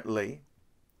differently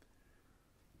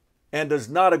and does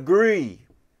not agree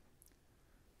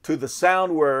to the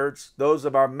sound words, those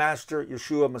of our Master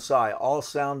Yeshua Messiah, all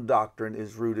sound doctrine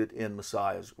is rooted in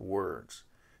Messiah's words.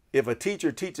 If a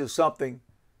teacher teaches something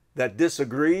that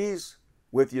disagrees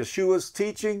with Yeshua's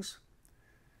teachings,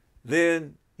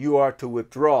 then you are to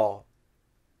withdraw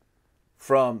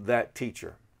from that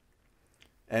teacher.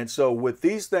 And so with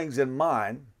these things in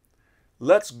mind,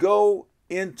 let's go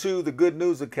into the good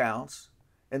news accounts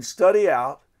and study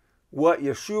out what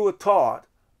Yeshua taught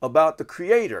about the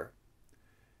Creator.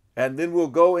 And then we'll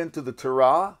go into the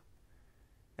Torah,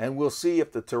 and we'll see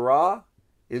if the Torah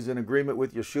is in agreement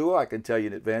with Yeshua. I can tell you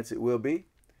in advance it will be.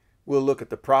 We'll look at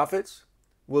the prophets,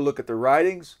 we'll look at the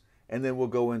writings, and then we'll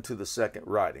go into the second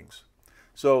writings.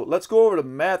 So let's go over to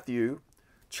Matthew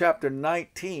chapter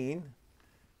 19,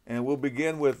 and we'll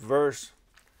begin with verse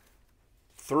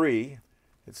 3.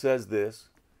 It says this,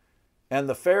 and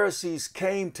the Pharisees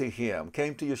came to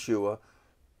Yeshua,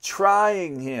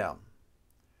 trying him,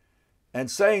 and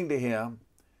saying to him,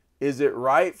 is it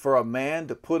right for a man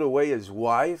to put away his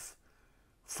wife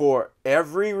for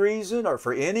every reason or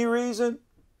for any reason?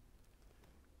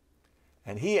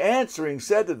 And he answering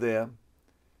said to them,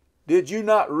 did you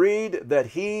not read that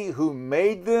he who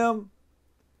made them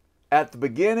at the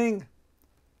beginning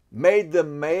made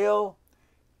them male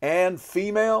and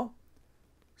female.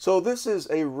 So this is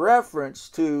a reference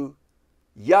to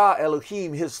Yah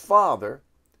Elohim, his Father,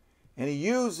 and he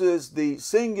uses the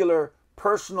singular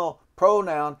personal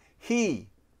pronoun he.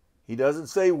 He doesn't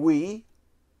say we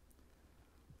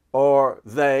or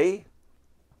they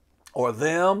or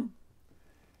them.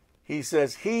 He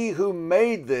says he who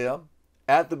made them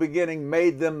at the beginning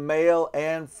made them male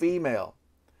and female,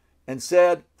 and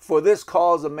said, for this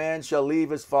cause a man shall leave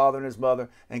his father and his mother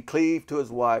and cleave to his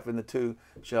wife, and the two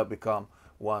shall become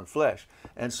one flesh.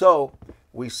 And so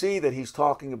we see that he's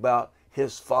talking about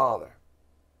his Father.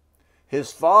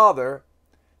 His Father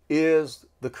is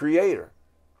the Creator.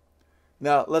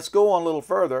 Now let's go on a little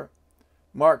further.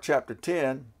 Mark chapter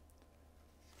 10.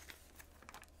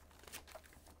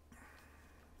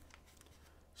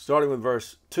 Starting with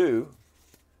verse 2,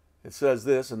 it says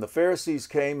this, and the Pharisees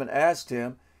came and asked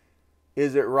him,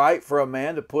 is it right for a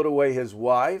man to put away his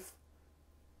wife?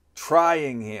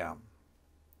 Trying him.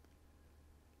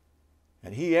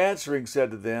 And he answering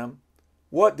said to them,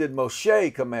 what did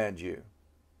Moshe command you?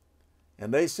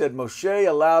 And they said, Moshe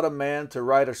allowed a man to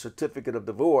write a certificate of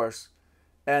divorce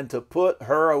and to put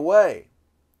her away.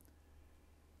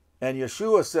 And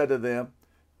Yeshua said to them,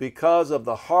 because of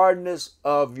the hardness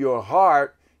of your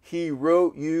heart, he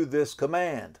wrote you this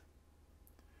command.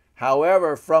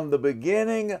 However, from the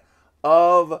beginning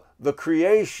of the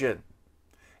creation,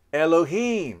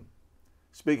 Elohim,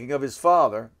 speaking of his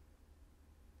Father,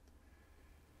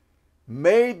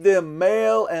 made them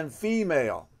male and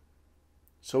female.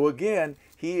 So again,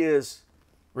 he is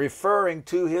referring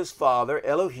to his Father,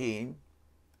 Elohim,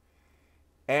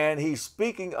 and he's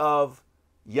speaking of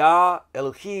Yah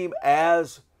Elohim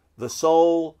as the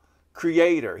sole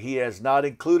creator. He has not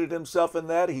included himself in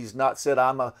that. He's not said,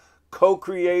 I'm a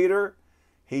co-creator.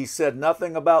 He said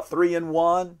nothing about 3 in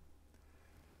 1.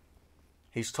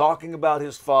 He's talking about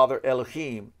his Father,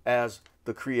 Elohim, as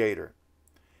the creator.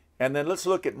 And then let's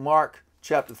look at Mark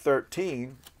chapter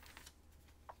 13,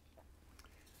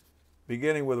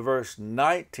 beginning with verse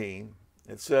 19.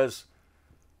 It says,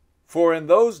 for in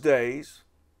those days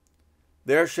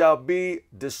there shall be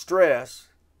distress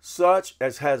such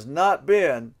as has not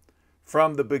been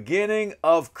from the beginning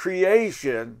of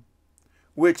creation,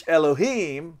 which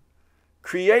Elohim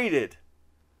created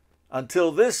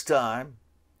until this time,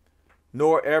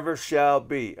 nor ever shall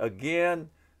be. Again,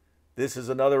 this is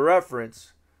another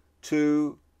reference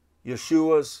to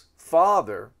Yeshua's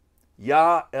Father,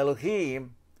 Yah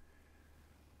Elohim,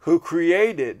 who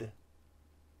created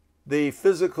the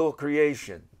physical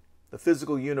creation, the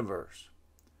physical universe.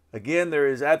 Again, there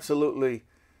is absolutely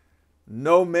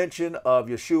no mention of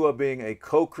Yeshua being a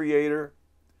co-creator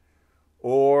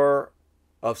or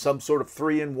of some sort of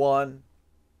 3 in 1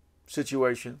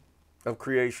 situation of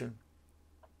creation.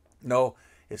 No,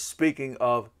 it's speaking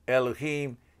of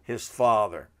Elohim, his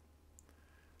Father.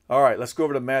 All right, let's go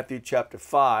over to Matthew chapter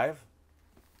 5.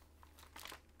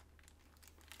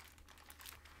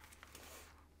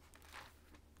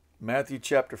 Matthew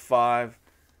chapter 5,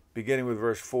 beginning with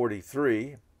verse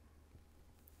 43.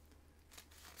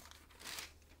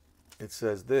 It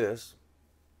says this,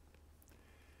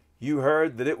 you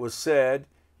heard that it was said,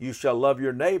 you shall love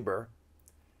your neighbor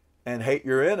and hate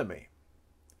your enemy.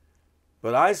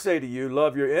 But I say to you,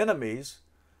 love your enemies,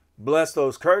 bless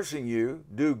those cursing you,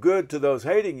 do good to those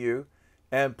hating you,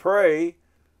 and pray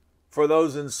for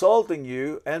those insulting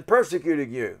you and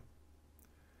persecuting you,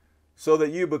 so that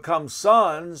you become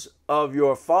sons of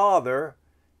your Father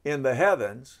in the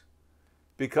heavens,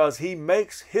 because he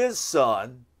makes his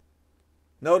sun,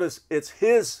 notice it's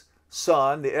his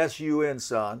sun, the S-U-N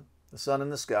sun, the sun in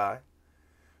the sky,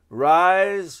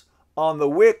 rise on the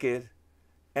wicked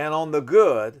and on the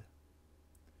good,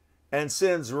 and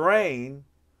sends rain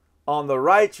on the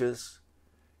righteous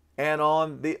and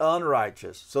on the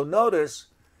unrighteous. So notice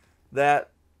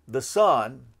that the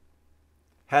Son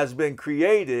has been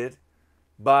created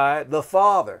by the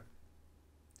Father,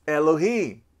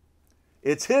 Elohim.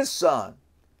 It's his Son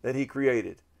that he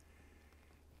created.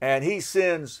 And he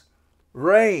sends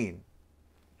rain,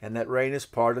 and that rain is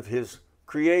part of his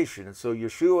creation. And so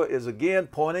Yeshua is again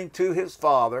pointing to his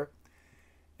Father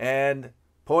and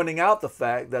pointing out the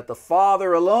fact that the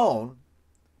Father alone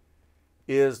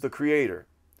is the creator.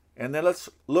 And then let's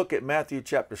look at Matthew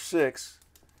chapter 6,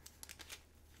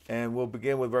 and we'll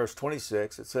begin with verse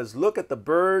 26. It says, look at the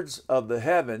birds of the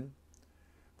heaven,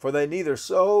 for they neither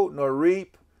sow nor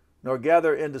reap nor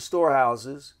gather into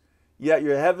storehouses, yet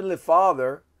your heavenly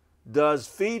Father does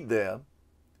feed them.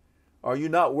 Are you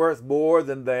not worth more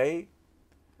than they?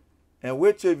 And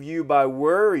which of you by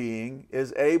worrying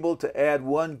is able to add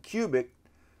 1 cubit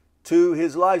to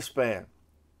his lifespan?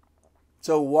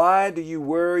 So why do you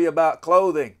worry about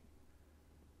clothing?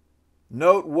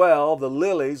 Note well the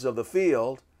lilies of the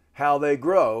field, how they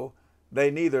grow. They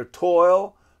neither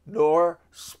toil nor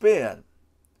spin.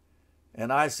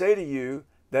 And I say to you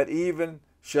that even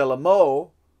Shlomo,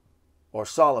 or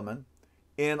Solomon,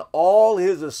 in all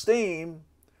his esteem,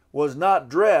 was not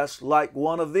dressed like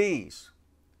one of these.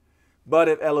 But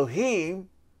if Elohim,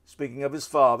 speaking of his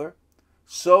Father,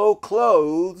 so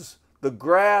clothes the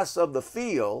grass of the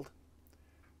field,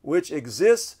 which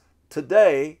exists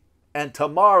today and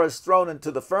tomorrow is thrown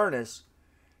into the furnace,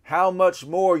 how much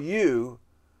more you,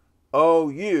 O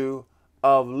you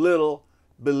of little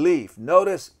belief.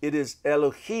 Notice it is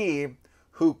Elohim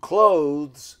who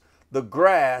clothes the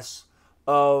grass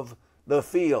of the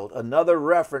field. Another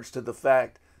reference to the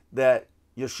fact that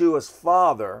Yeshua's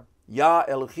Father, Yah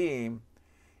Elohim,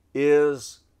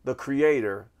 is the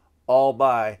Creator all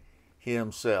by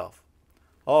himself.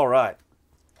 All right.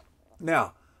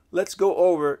 Now, let's go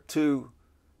over to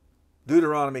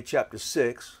Deuteronomy chapter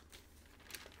 6.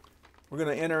 We're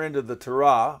going to enter into the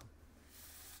Torah.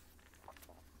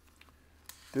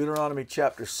 Deuteronomy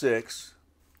chapter 6.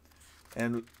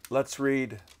 And let's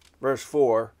read verse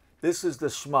 4. This is the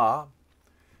Shema.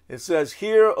 It says,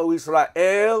 Hear, O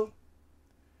Israel,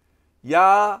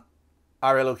 Yah,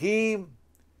 our Elohim,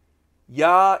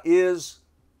 Yah is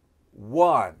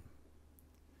one.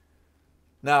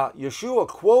 Now, Yeshua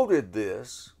quoted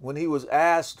this when he was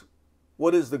asked,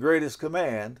 what is the greatest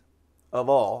command of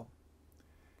all?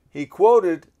 He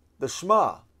quoted the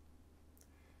Shema.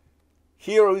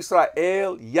 Hear, O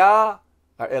Israel, Yah,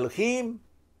 our Elohim,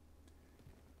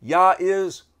 Yah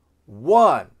is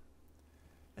one.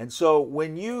 And so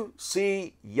when you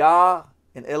see Yah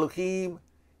and Elohim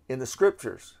in the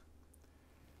scriptures,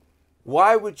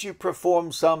 why would you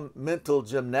perform some mental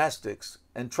gymnastics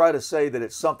and try to say that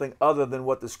it's something other than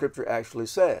what the scripture actually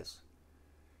says?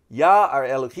 Yah, our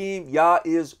Elohim, Yah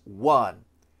is one.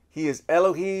 He is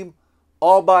Elohim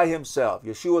all by himself.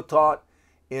 Yeshua taught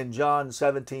in John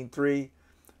 17:3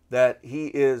 that he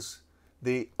is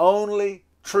the only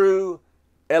true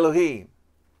Elohim.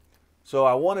 So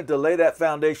I wanted to lay that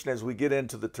foundation as we get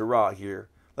into the Torah here.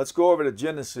 Let's go over to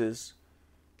Genesis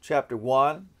chapter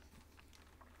 1.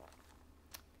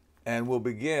 And we'll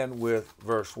begin with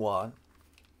verse 1.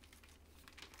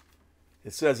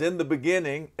 It says, in the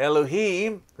beginning,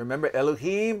 Elohim, remember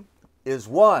Elohim is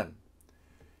one.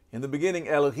 In the beginning,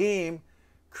 Elohim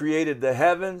created the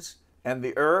heavens and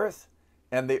the earth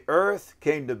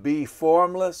came to be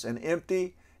formless and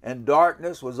empty, and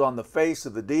darkness was on the face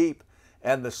of the deep,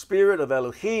 and the spirit of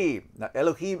Elohim, now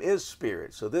Elohim is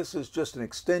spirit, so this is just an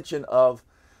extension of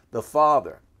the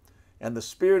Father. And the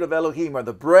spirit of Elohim, or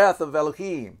the breath of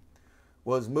Elohim,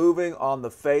 was moving on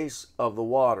the face of the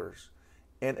waters.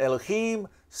 And Elohim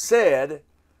said,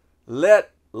 let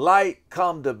light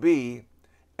come to be,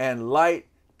 and light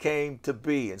came to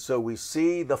be. And so we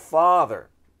see the Father,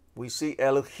 we see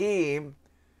Elohim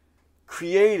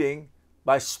creating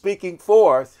by speaking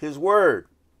forth his word.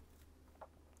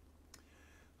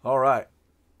 All right,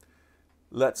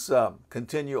 let's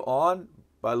continue on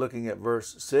by looking at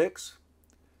verse 6.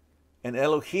 And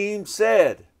Elohim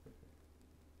said,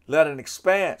 let an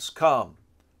expanse come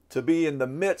to be in the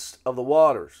midst of the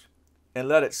waters, and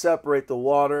let it separate the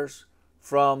waters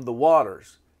from the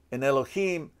waters. And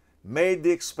Elohim made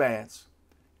the expanse,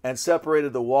 and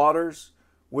separated the waters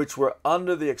which were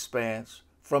under the expanse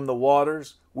from the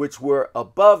waters which were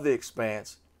above the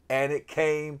expanse, and it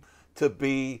came to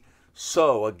be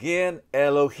so. Again,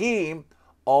 Elohim,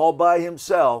 all by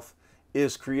himself,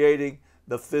 is creating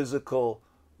the physical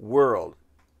world,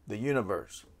 the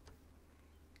universe.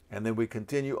 And then we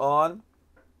continue on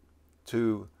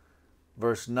to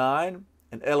verse 9.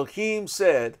 And Elohim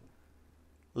said,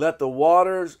 let the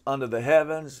waters under the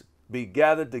heavens be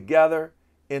gathered together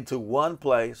into one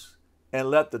place, and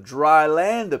let the dry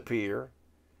land appear.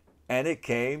 And it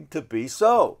came to be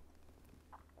so.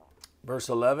 Verse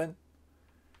 11.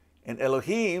 And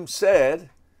Elohim said,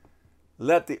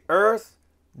 let the earth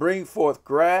bring forth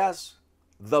grass,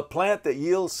 the plant that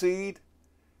yields seed,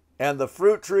 and the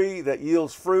fruit tree that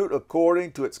yields fruit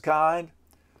according to its kind,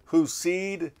 whose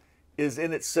seed is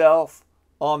in itself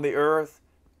on the earth.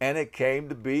 And it came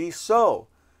to be so.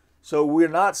 So we're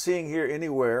not seeing here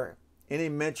anywhere any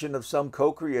mention of some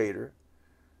co-creator.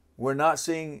 We're not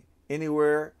seeing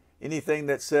anywhere anything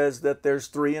that says that there's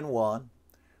three in one.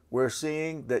 We're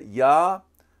seeing that Yah,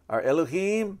 our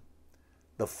Elohim,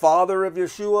 the Father of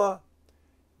Yeshua,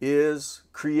 is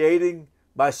creating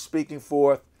by speaking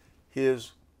forth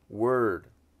his word.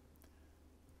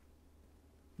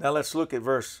 Now let's look at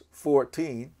verse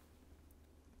 14.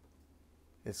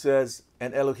 It says,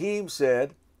 and Elohim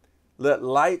said, let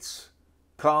lights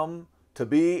come to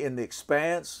be in the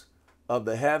expanse of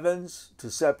the heavens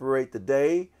to separate the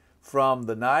day from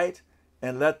the night,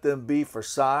 and let them be for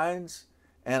signs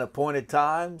and appointed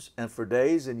times and for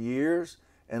days and years,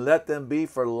 and let them be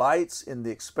for lights in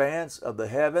the expanse of the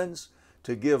heavens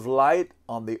to give light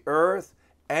on the earth.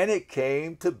 And it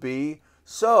came to be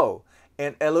so.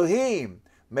 And Elohim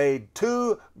made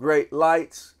two great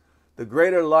lights, the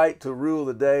greater light to rule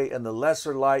the day and the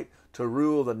lesser light to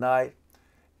rule the night,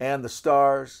 and the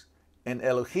stars. And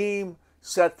Elohim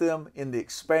set them in the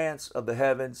expanse of the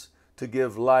heavens to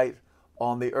give light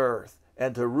on the earth,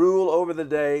 and to rule over the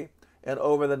day and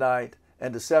over the night,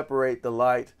 and to separate the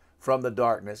light from the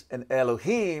darkness. And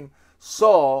Elohim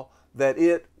saw that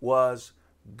it was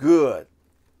good.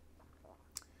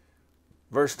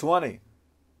 Verse 20.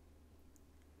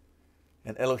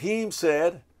 And Elohim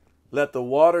said, let the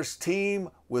waters teem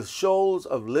with shoals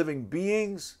of living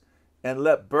beings, and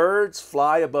let birds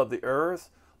fly above the earth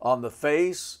on the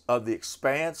face of the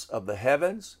expanse of the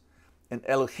heavens. And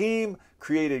Elohim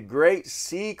created great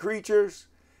sea creatures,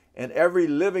 and every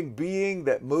living being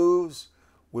that moves,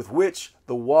 with which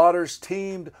the waters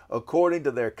teemed according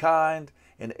to their kind,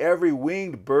 and every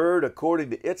winged bird according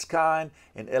to its kind.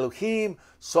 And Elohim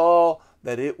saw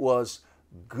that it was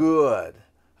good.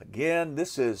 Again,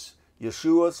 this is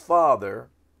Yeshua's Father,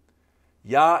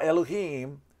 Yah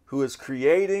Elohim, who is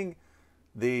creating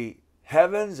the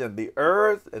heavens and the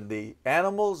earth and the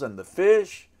animals and the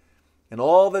fish and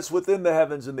all that's within the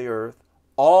heavens and the earth,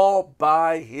 all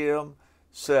by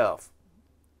himself.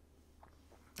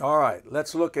 All right,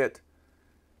 let's look at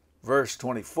verse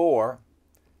 24.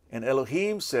 And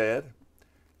Elohim said,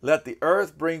 let the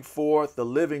earth bring forth the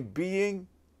living being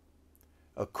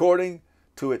according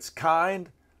to its kind,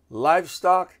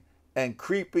 livestock and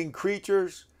creeping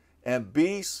creatures and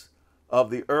beasts of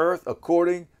the earth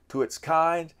according to its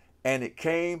kind. And it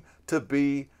came to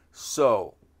be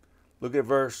so. Look at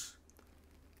verse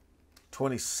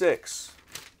 26.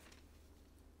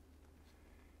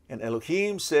 And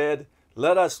Elohim said,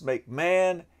 let us make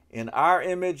man in our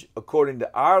image according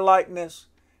to our likeness,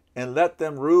 and let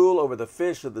them rule over the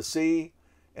fish of the sea,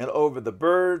 and over the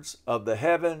birds of the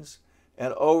heavens,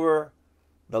 and over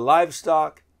the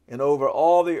livestock, and over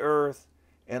all the earth,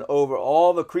 and over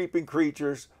all the creeping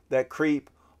creatures that creep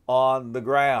on the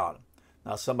ground.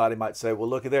 Now somebody might say, well,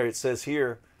 look at there. It says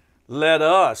here, let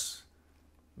us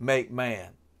make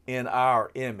man in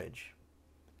our image.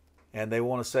 And they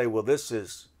want to say, well, this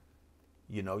is,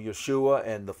 Yeshua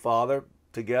and the Father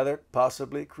together,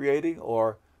 possibly creating,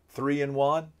 or three in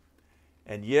one.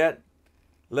 And yet,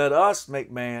 let us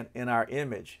make man in our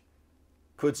image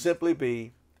could simply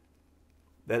be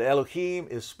that Elohim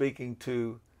is speaking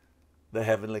to the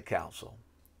heavenly council.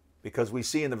 Because we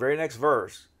see in the very next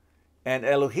verse, and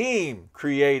Elohim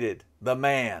created the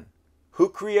man. Who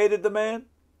created the man?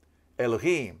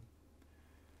 Elohim.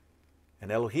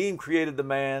 And Elohim created the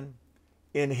man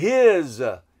in his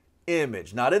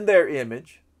image, not in their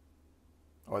image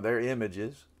or their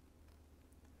images.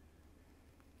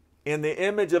 In the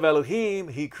image of Elohim,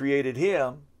 he created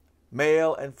him,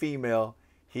 male and female,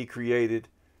 he created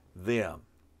them.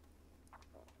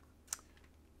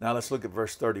 Now let's look at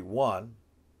verse 31.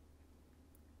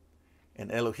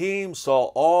 And Elohim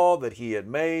saw all that he had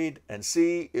made, and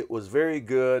see, it was very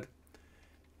good.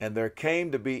 And there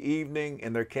came to be evening,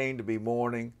 and there came to be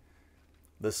morning,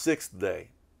 the sixth day.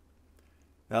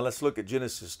 Now let's look at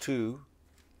Genesis 2,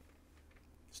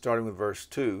 starting with verse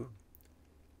 2.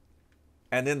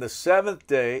 And in the seventh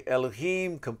day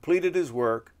Elohim completed his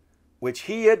work, which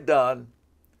he had done,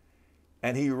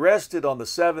 and he rested on the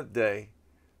seventh day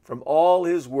from all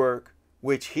his work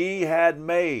which he had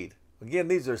made. Again,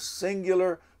 these are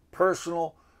singular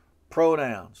personal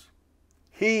pronouns.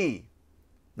 He,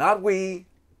 not we,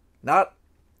 not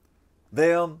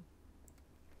them.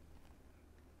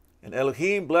 And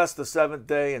Elohim blessed the seventh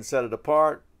day and set it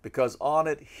apart, because on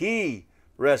it he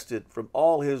rested from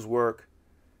all his work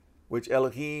which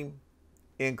Elohim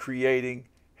in creating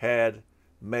had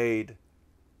made.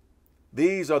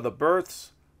 These are the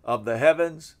births of the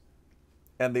heavens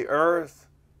and the earth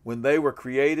when they were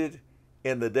created,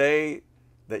 in the day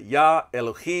that Yah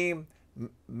Elohim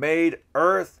made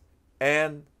earth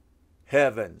and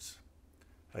heavens.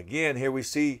 Again, here we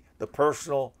see the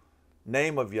personal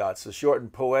name of Yah. It's a short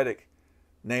and poetic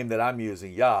name that I'm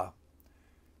using, Yah,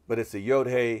 but it's a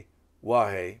Yod-Heh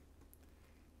Wah-Heh.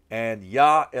 And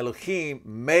Yah Elohim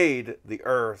made the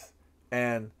earth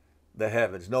and the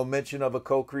heavens. No mention of a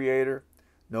co-creator,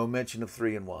 no mention of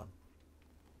three in one.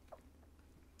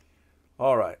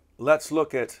 All right, let's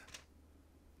look at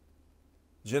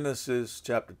Genesis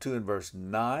chapter 2 and verse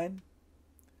 9.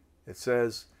 It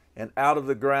says, "And out of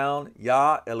the ground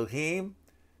Yah Elohim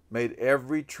made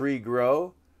every tree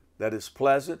grow that is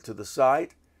pleasant to the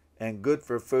sight and good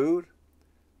for food,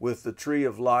 with the tree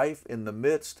of life in the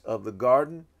midst of the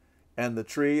garden, and the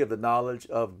tree of the knowledge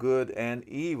of good and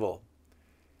evil."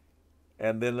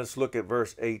 And then let's look at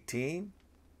verse 18.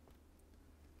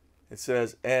 It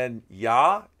says, "And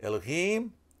Yah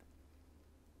Elohim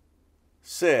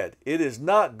said, It is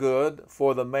not good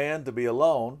for the man to be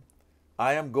alone.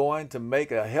 I am going to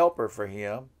make a helper for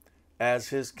him as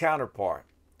his counterpart.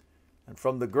 And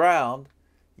from the ground,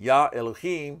 Yah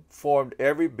Elohim formed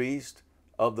every beast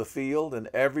of the field and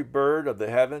every bird of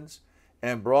the heavens,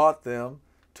 and brought them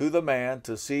to the man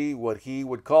to see what he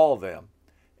would call them.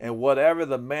 And whatever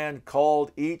the man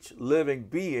called each living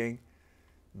being,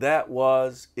 that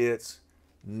was its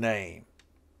name."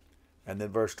 And then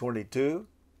verse 22,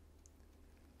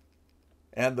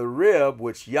 "And the rib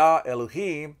which Yah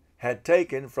Elohim had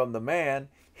taken from the man,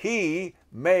 he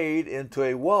made into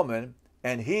a woman,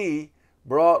 and he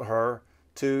brought her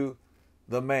to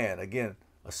the man." Again,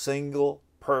 a single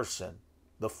person,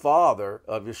 the Father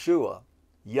of Yeshua,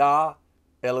 Yah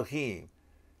Elohim.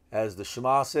 As the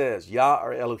Shema says, Yah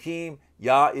or Elohim,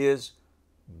 Yah is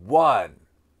one.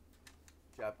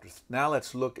 Now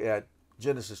let's look at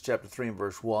Genesis chapter 3 and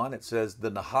verse 1. It says, "The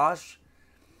Nahash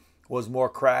was more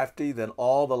crafty than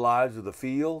all the lives of the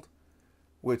field,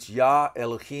 which Yah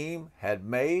Elohim had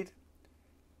made.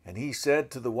 And he said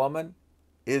to the woman,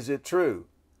 Is it true?"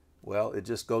 Well, it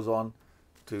just goes on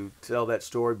to tell that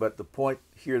story, but the point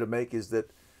here to make is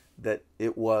that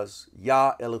it was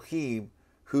Yah Elohim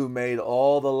who made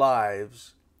all the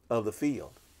lives of the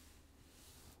field.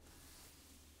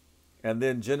 And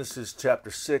then Genesis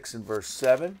chapter 6 and verse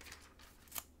 7.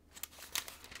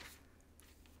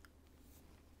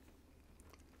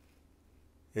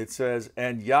 It says,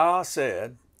 "And Yah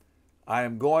said, I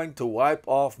am going to wipe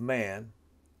off man,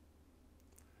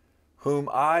 whom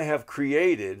I have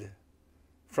created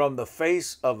from the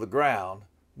face of the ground,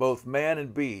 both man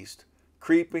and beast,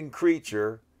 creeping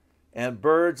creature, and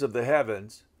birds of the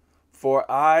heavens, for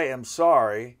I am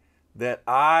sorry that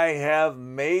I have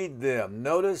made them."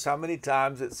 Notice how many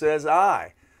times it says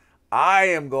I. I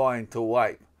am going to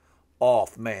wipe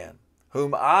off man,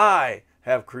 whom I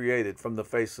have created from the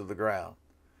face of the ground.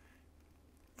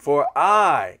 For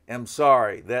I am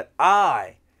sorry that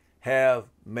I have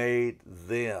made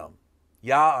them.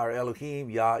 Yah or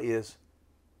Elohim, Yah is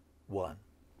one.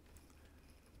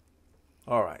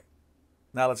 All right.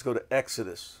 Now let's go to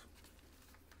Exodus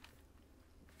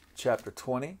chapter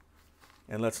 20,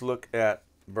 and let's look at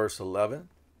verse 11.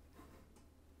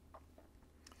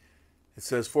 It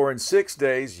says, "For in 6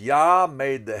 days Yah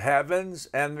made the heavens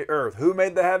and the earth." Who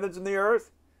made the heavens and the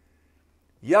earth?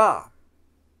 Yah.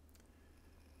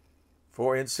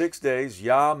 "For in 6 days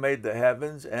Yah made the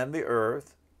heavens and the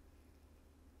earth,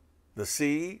 the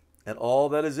sea, and all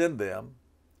that is in them,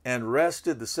 and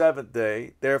rested the seventh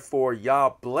day. Therefore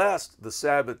Yah blessed the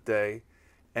Sabbath day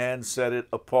and set it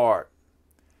apart."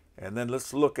 And then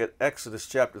let's look at Exodus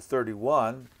chapter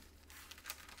 31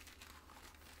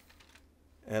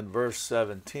 and verse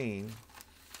 17.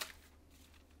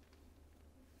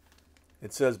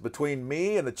 It says, "Between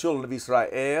me and the children of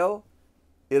Israel,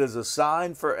 it is a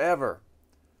sign forever.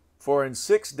 For in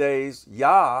 6 days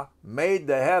Yah made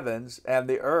the heavens and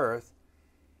the earth,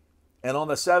 and on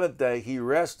the seventh day he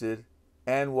rested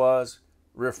and was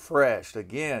refreshed."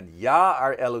 Again, Yah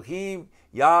our Elohim,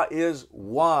 Yah is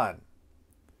one.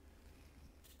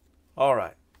 All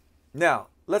right. Now,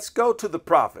 let's go to the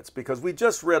prophets, because we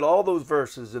just read all those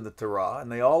verses in the Torah,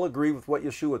 and they all agree with what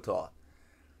Yeshua taught,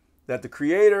 that the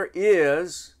Creator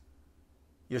is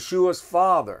Yeshua's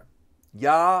Father,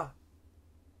 Yah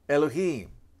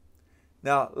Elohim.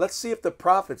 Now, let's see if the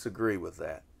prophets agree with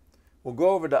that. We'll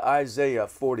go over to Isaiah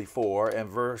 44 and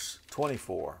verse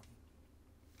 24.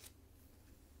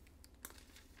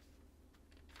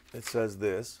 It says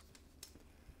this,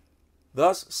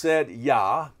 "Thus said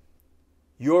Yah,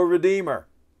 your Redeemer,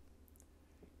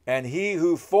 and he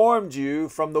who formed you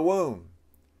from the womb.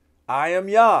 I am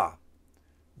Yah,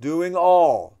 doing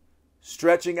all,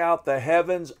 stretching out the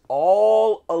heavens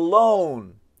all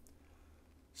alone,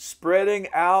 spreading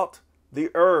out the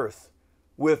earth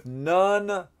with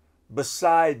none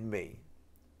beside me."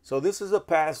 So this is a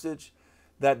passage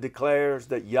that declares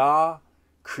that Yah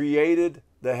created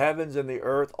the heavens and the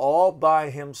earth all by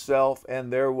himself,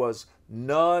 and there was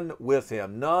none with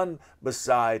him, none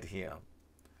beside him.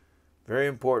 Very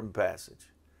important passage.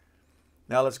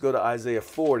 Now let's go to Isaiah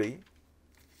 40.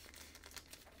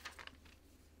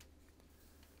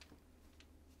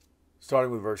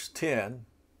 Starting with verse 10.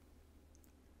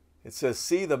 It says,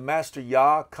 see, the Master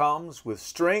Yah comes with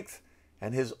strength,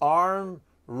 and his arm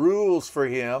rules for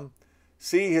him.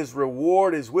 See, his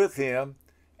reward is with him,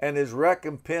 and his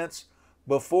recompense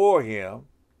before him.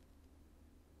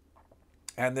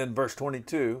 And then verse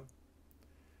 22,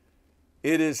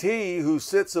 it is he who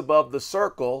sits above the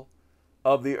circle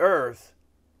of the earth,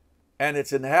 and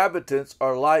its inhabitants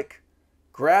are like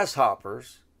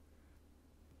grasshoppers,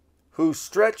 who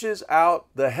stretches out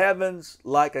the heavens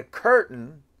like a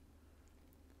curtain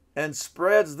and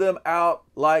spreads them out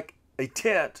like a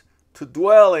tent to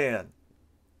dwell in.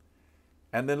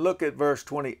 And then look at verse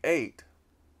 28.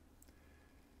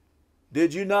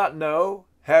 Did you not know?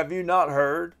 Have you not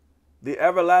heard? The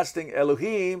everlasting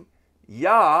Elohim,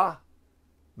 Yah,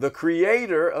 the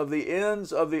creator of the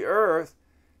ends of the earth,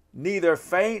 neither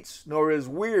faints nor is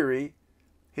weary.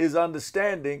 His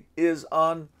understanding is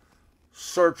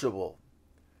unsearchable.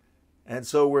 And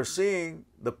so we're seeing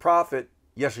the prophet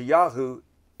Yeshayahu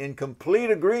in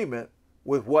complete agreement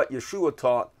with what Yeshua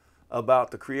taught about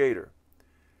the Creator.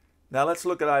 Now let's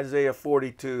look at Isaiah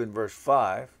 42 and verse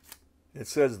 5. It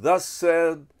says, thus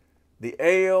said the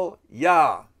El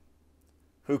Yah,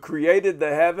 who created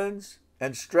the heavens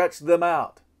and stretched them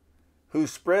out, who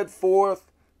spread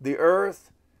forth the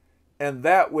earth and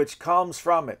that which comes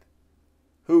from it,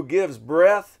 who gives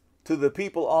breath to the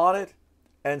people on it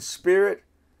and spirit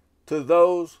to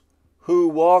those who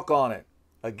walk on it.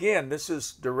 Again, this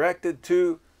is directed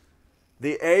to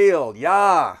the El,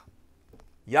 Yah.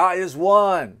 Yah is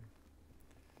one,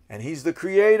 and he's the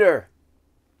creator.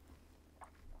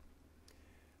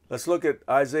 Let's look at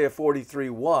Isaiah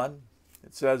 43:1.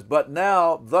 It says, but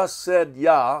now thus said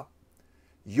Yah,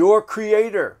 your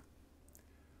creator,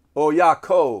 O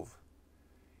Yaakov,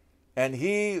 and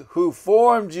he who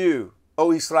formed you,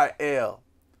 O Israel,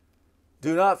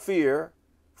 do not fear,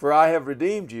 for I have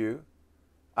redeemed you.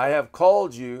 I have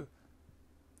called you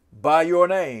by your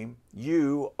name.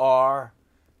 You are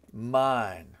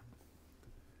mine.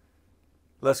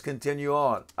 Let's continue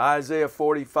on. Isaiah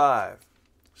 45,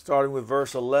 starting with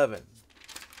verse 11.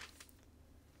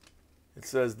 It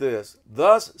says this,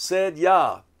 thus said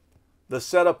Yah, the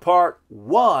set apart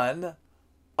one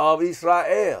of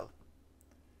Israel,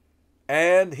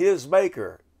 and his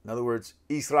maker, in other words,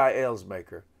 Israel's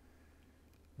maker.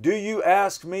 Do you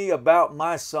ask me about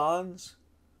my sons,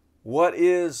 what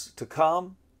is to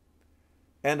come,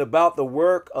 and about the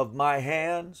work of my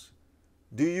hands?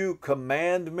 Do you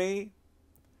command me?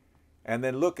 And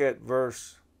then look at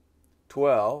verse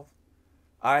 12.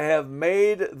 I have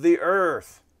made the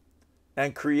earth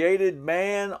and created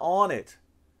man on it.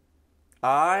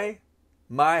 I,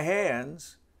 my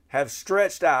hands, have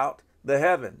stretched out the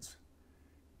heavens,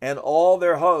 and all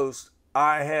their hosts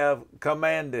I have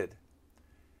commanded.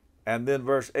 And then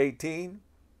verse 18.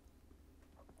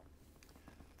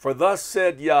 For thus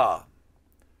said Yah,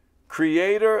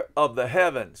 creator of the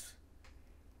heavens,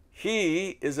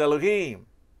 he is Elohim,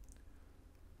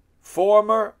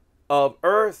 former of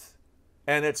earth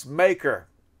and its maker.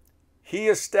 He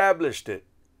established it.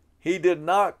 He did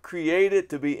not create it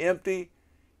to be empty.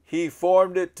 He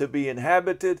formed it to be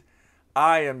inhabited.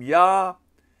 I am Yah,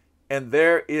 and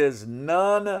there is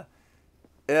none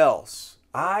else.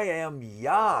 I am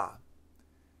Yah,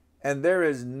 and there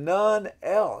is none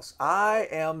else. I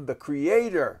am the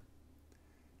creator,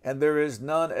 and there is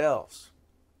none else.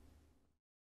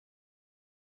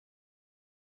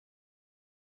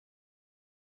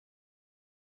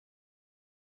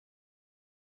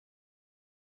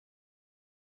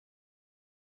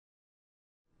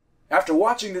 After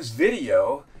watching this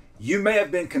video, you may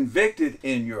have been convicted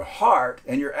in your heart,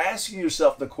 and you're asking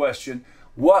yourself the question,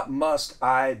 what must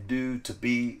I do to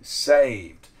be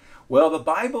saved? Well, the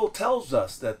Bible tells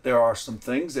us that there are some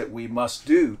things that we must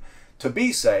do to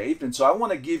be saved. And so I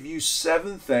want to give you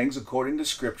 7 things, according to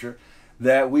Scripture,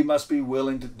 that we must be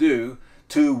willing to do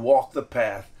to walk the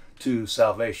path to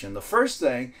salvation. The first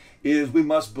thing is we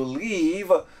must believe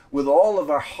with all of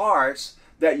our hearts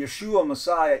that Yeshua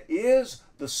Messiah is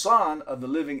the Son of the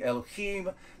living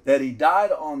Elohim, that he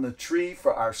died on the tree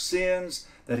for our sins,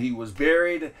 that he was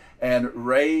buried and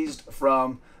raised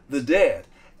from the dead.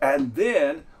 And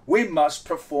then we must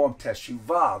perform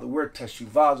teshuvah. The word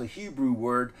teshuvah is a Hebrew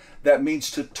word that means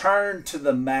to turn to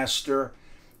the Master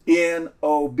in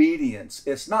obedience.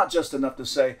 It's not just enough to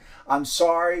say, I'm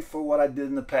sorry for what I did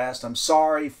in the past, I'm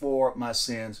sorry for my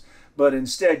sins, but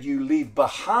instead you leave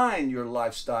behind your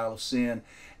lifestyle of sin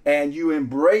and you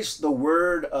embrace the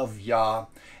word of Yah,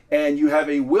 and you have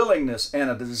a willingness and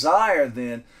a desire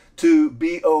then to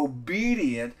be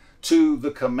obedient to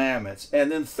the commandments.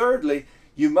 And then thirdly,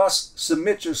 you must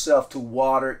submit yourself to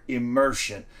water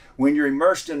immersion. When you're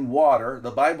immersed in water,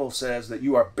 the Bible says that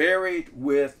you are buried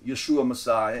with Yeshua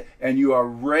Messiah and you are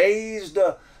raised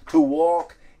to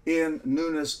walk in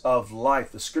newness of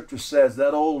life. The scripture says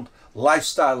that old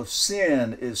lifestyle of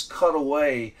sin is cut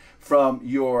away from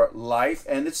your life,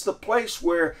 and it's the place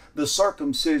where the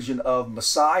circumcision of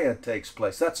Messiah takes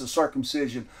place. That's the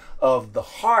circumcision of the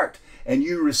heart, and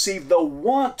you receive the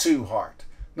want to heart.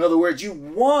 In other words, you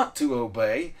want to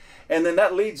obey. And then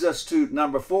that leads us to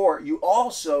number 4. You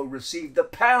also receive the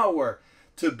power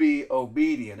to be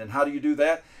obedient. And how do you do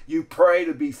that? You pray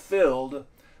to be filled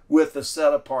with the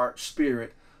set apart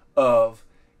Spirit of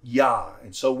Yah.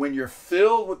 And so when you're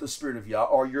filled with the Spirit of Yah,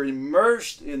 or you're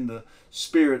immersed in the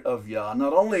Spirit of Yah,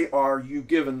 not only are you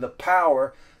given the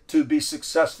power to be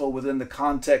successful within the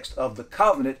context of the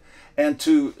covenant and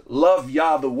to love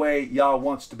Yah the way Yah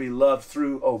wants to be loved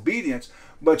through obedience,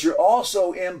 but you're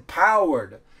also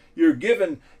empowered. You're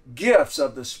given gifts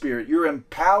of the Spirit. You're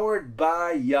empowered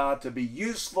by Yah to be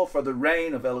useful for the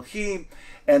reign of Elohim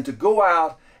and to go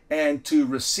out and to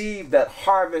receive that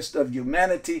harvest of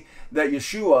humanity that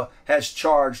Yeshua has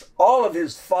charged all of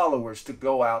his followers to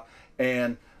go out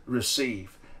and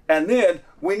receive. And then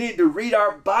we need to read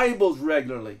our Bibles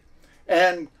regularly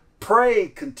and pray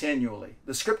continually.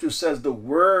 The scripture says the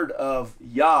word of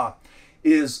Yah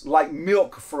is like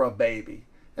milk for a baby.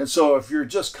 And so if you're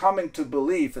just coming to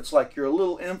belief, it's like you're a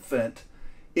little infant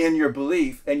in your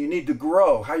belief and you need to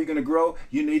grow. How are you going to grow?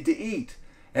 You need to eat.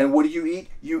 And what do you eat?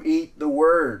 You eat the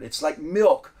word. It's like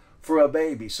milk for a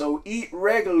baby. So eat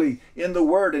regularly in the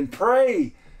word and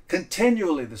pray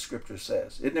continually, the scripture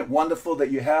says. Isn't it wonderful that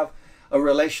you have a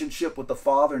relationship with the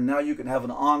Father and now you can have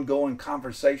an ongoing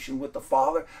conversation with the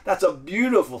Father? That's a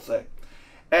beautiful thing.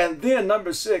 And then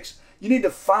number 6, you need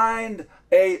to find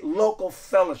a local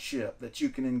fellowship that you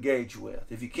can engage with.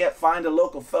 If you can't find a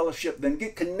local fellowship, then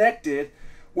get connected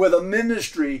with a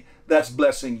ministry that's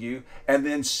blessing you, and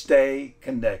then stay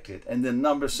connected. And then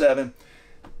number 7,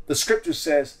 the scripture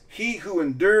says, he who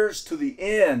endures to the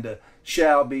end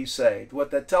shall be saved.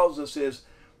 What that tells us is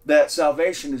that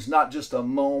salvation is not just a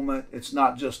moment, it's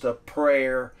not just a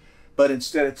prayer, but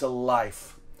instead it's a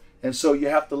life. And so you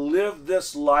have to live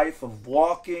this life of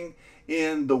walking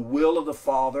in the will of the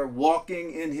Father,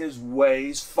 walking in his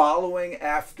ways, following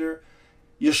after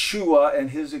Yeshua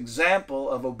and his example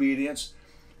of obedience,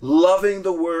 loving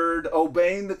the word,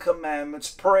 obeying the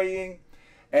commandments, praying,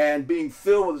 and being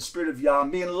filled with the Spirit of Yah,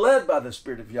 being led by the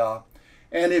Spirit of Yah.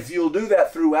 And if you'll do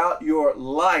that throughout your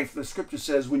life, the scripture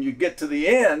says when you get to the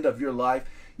end of your life,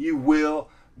 you will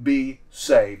be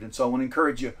saved. And so I want to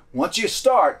encourage you, once you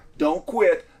start, don't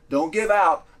quit, don't give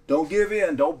out, don't give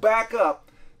in, don't back up.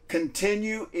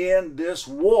 Continue in this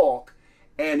walk,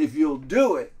 and if you'll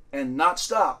do it and not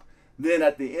stop, then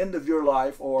at the end of your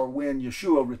life or when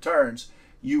Yeshua returns,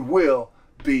 you will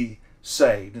be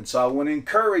saved. And so I want to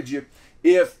encourage you,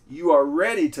 if you are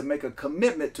ready to make a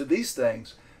commitment to these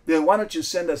things, then why don't you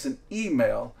send us an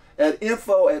email at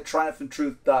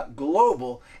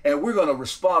info@triumphantruth.global, and we're going to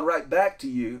respond right back to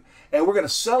you, and we're going to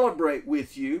celebrate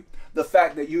with you the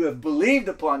fact that you have believed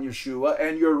upon Yeshua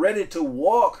and you're ready to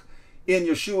walk in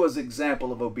Yeshua's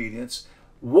example of obedience,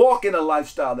 walk in a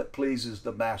lifestyle that pleases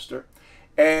the Master,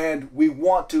 and we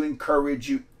want to encourage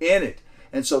you in it.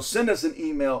 And so send us an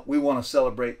email. We want to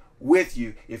celebrate with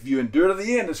you. If you endure to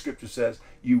the end, the scripture says,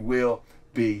 you will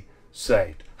be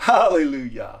saved.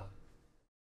 Hallelujah.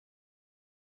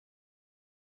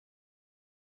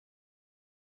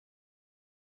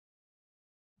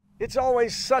 It's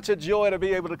always such a joy to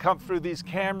be able to come through these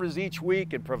cameras each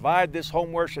week and provide this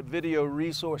home worship video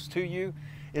resource to you.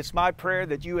 It's my prayer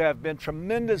that you have been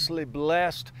tremendously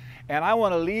blessed, and I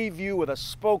want to leave you with a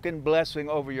spoken blessing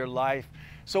over your life.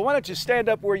 So why don't you stand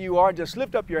up where you are, just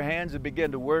lift up your hands and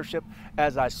begin to worship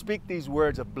as I speak these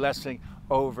words of blessing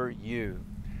over you.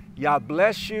 Yah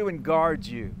bless you and guard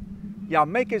you. Yah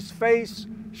make his face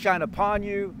shine upon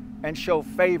you and show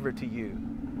favor to you.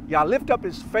 Yah lift up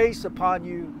his face upon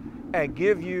you and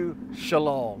give you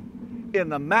shalom. In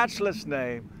the matchless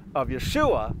name of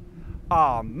Yeshua,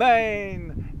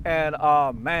 amen and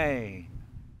amen.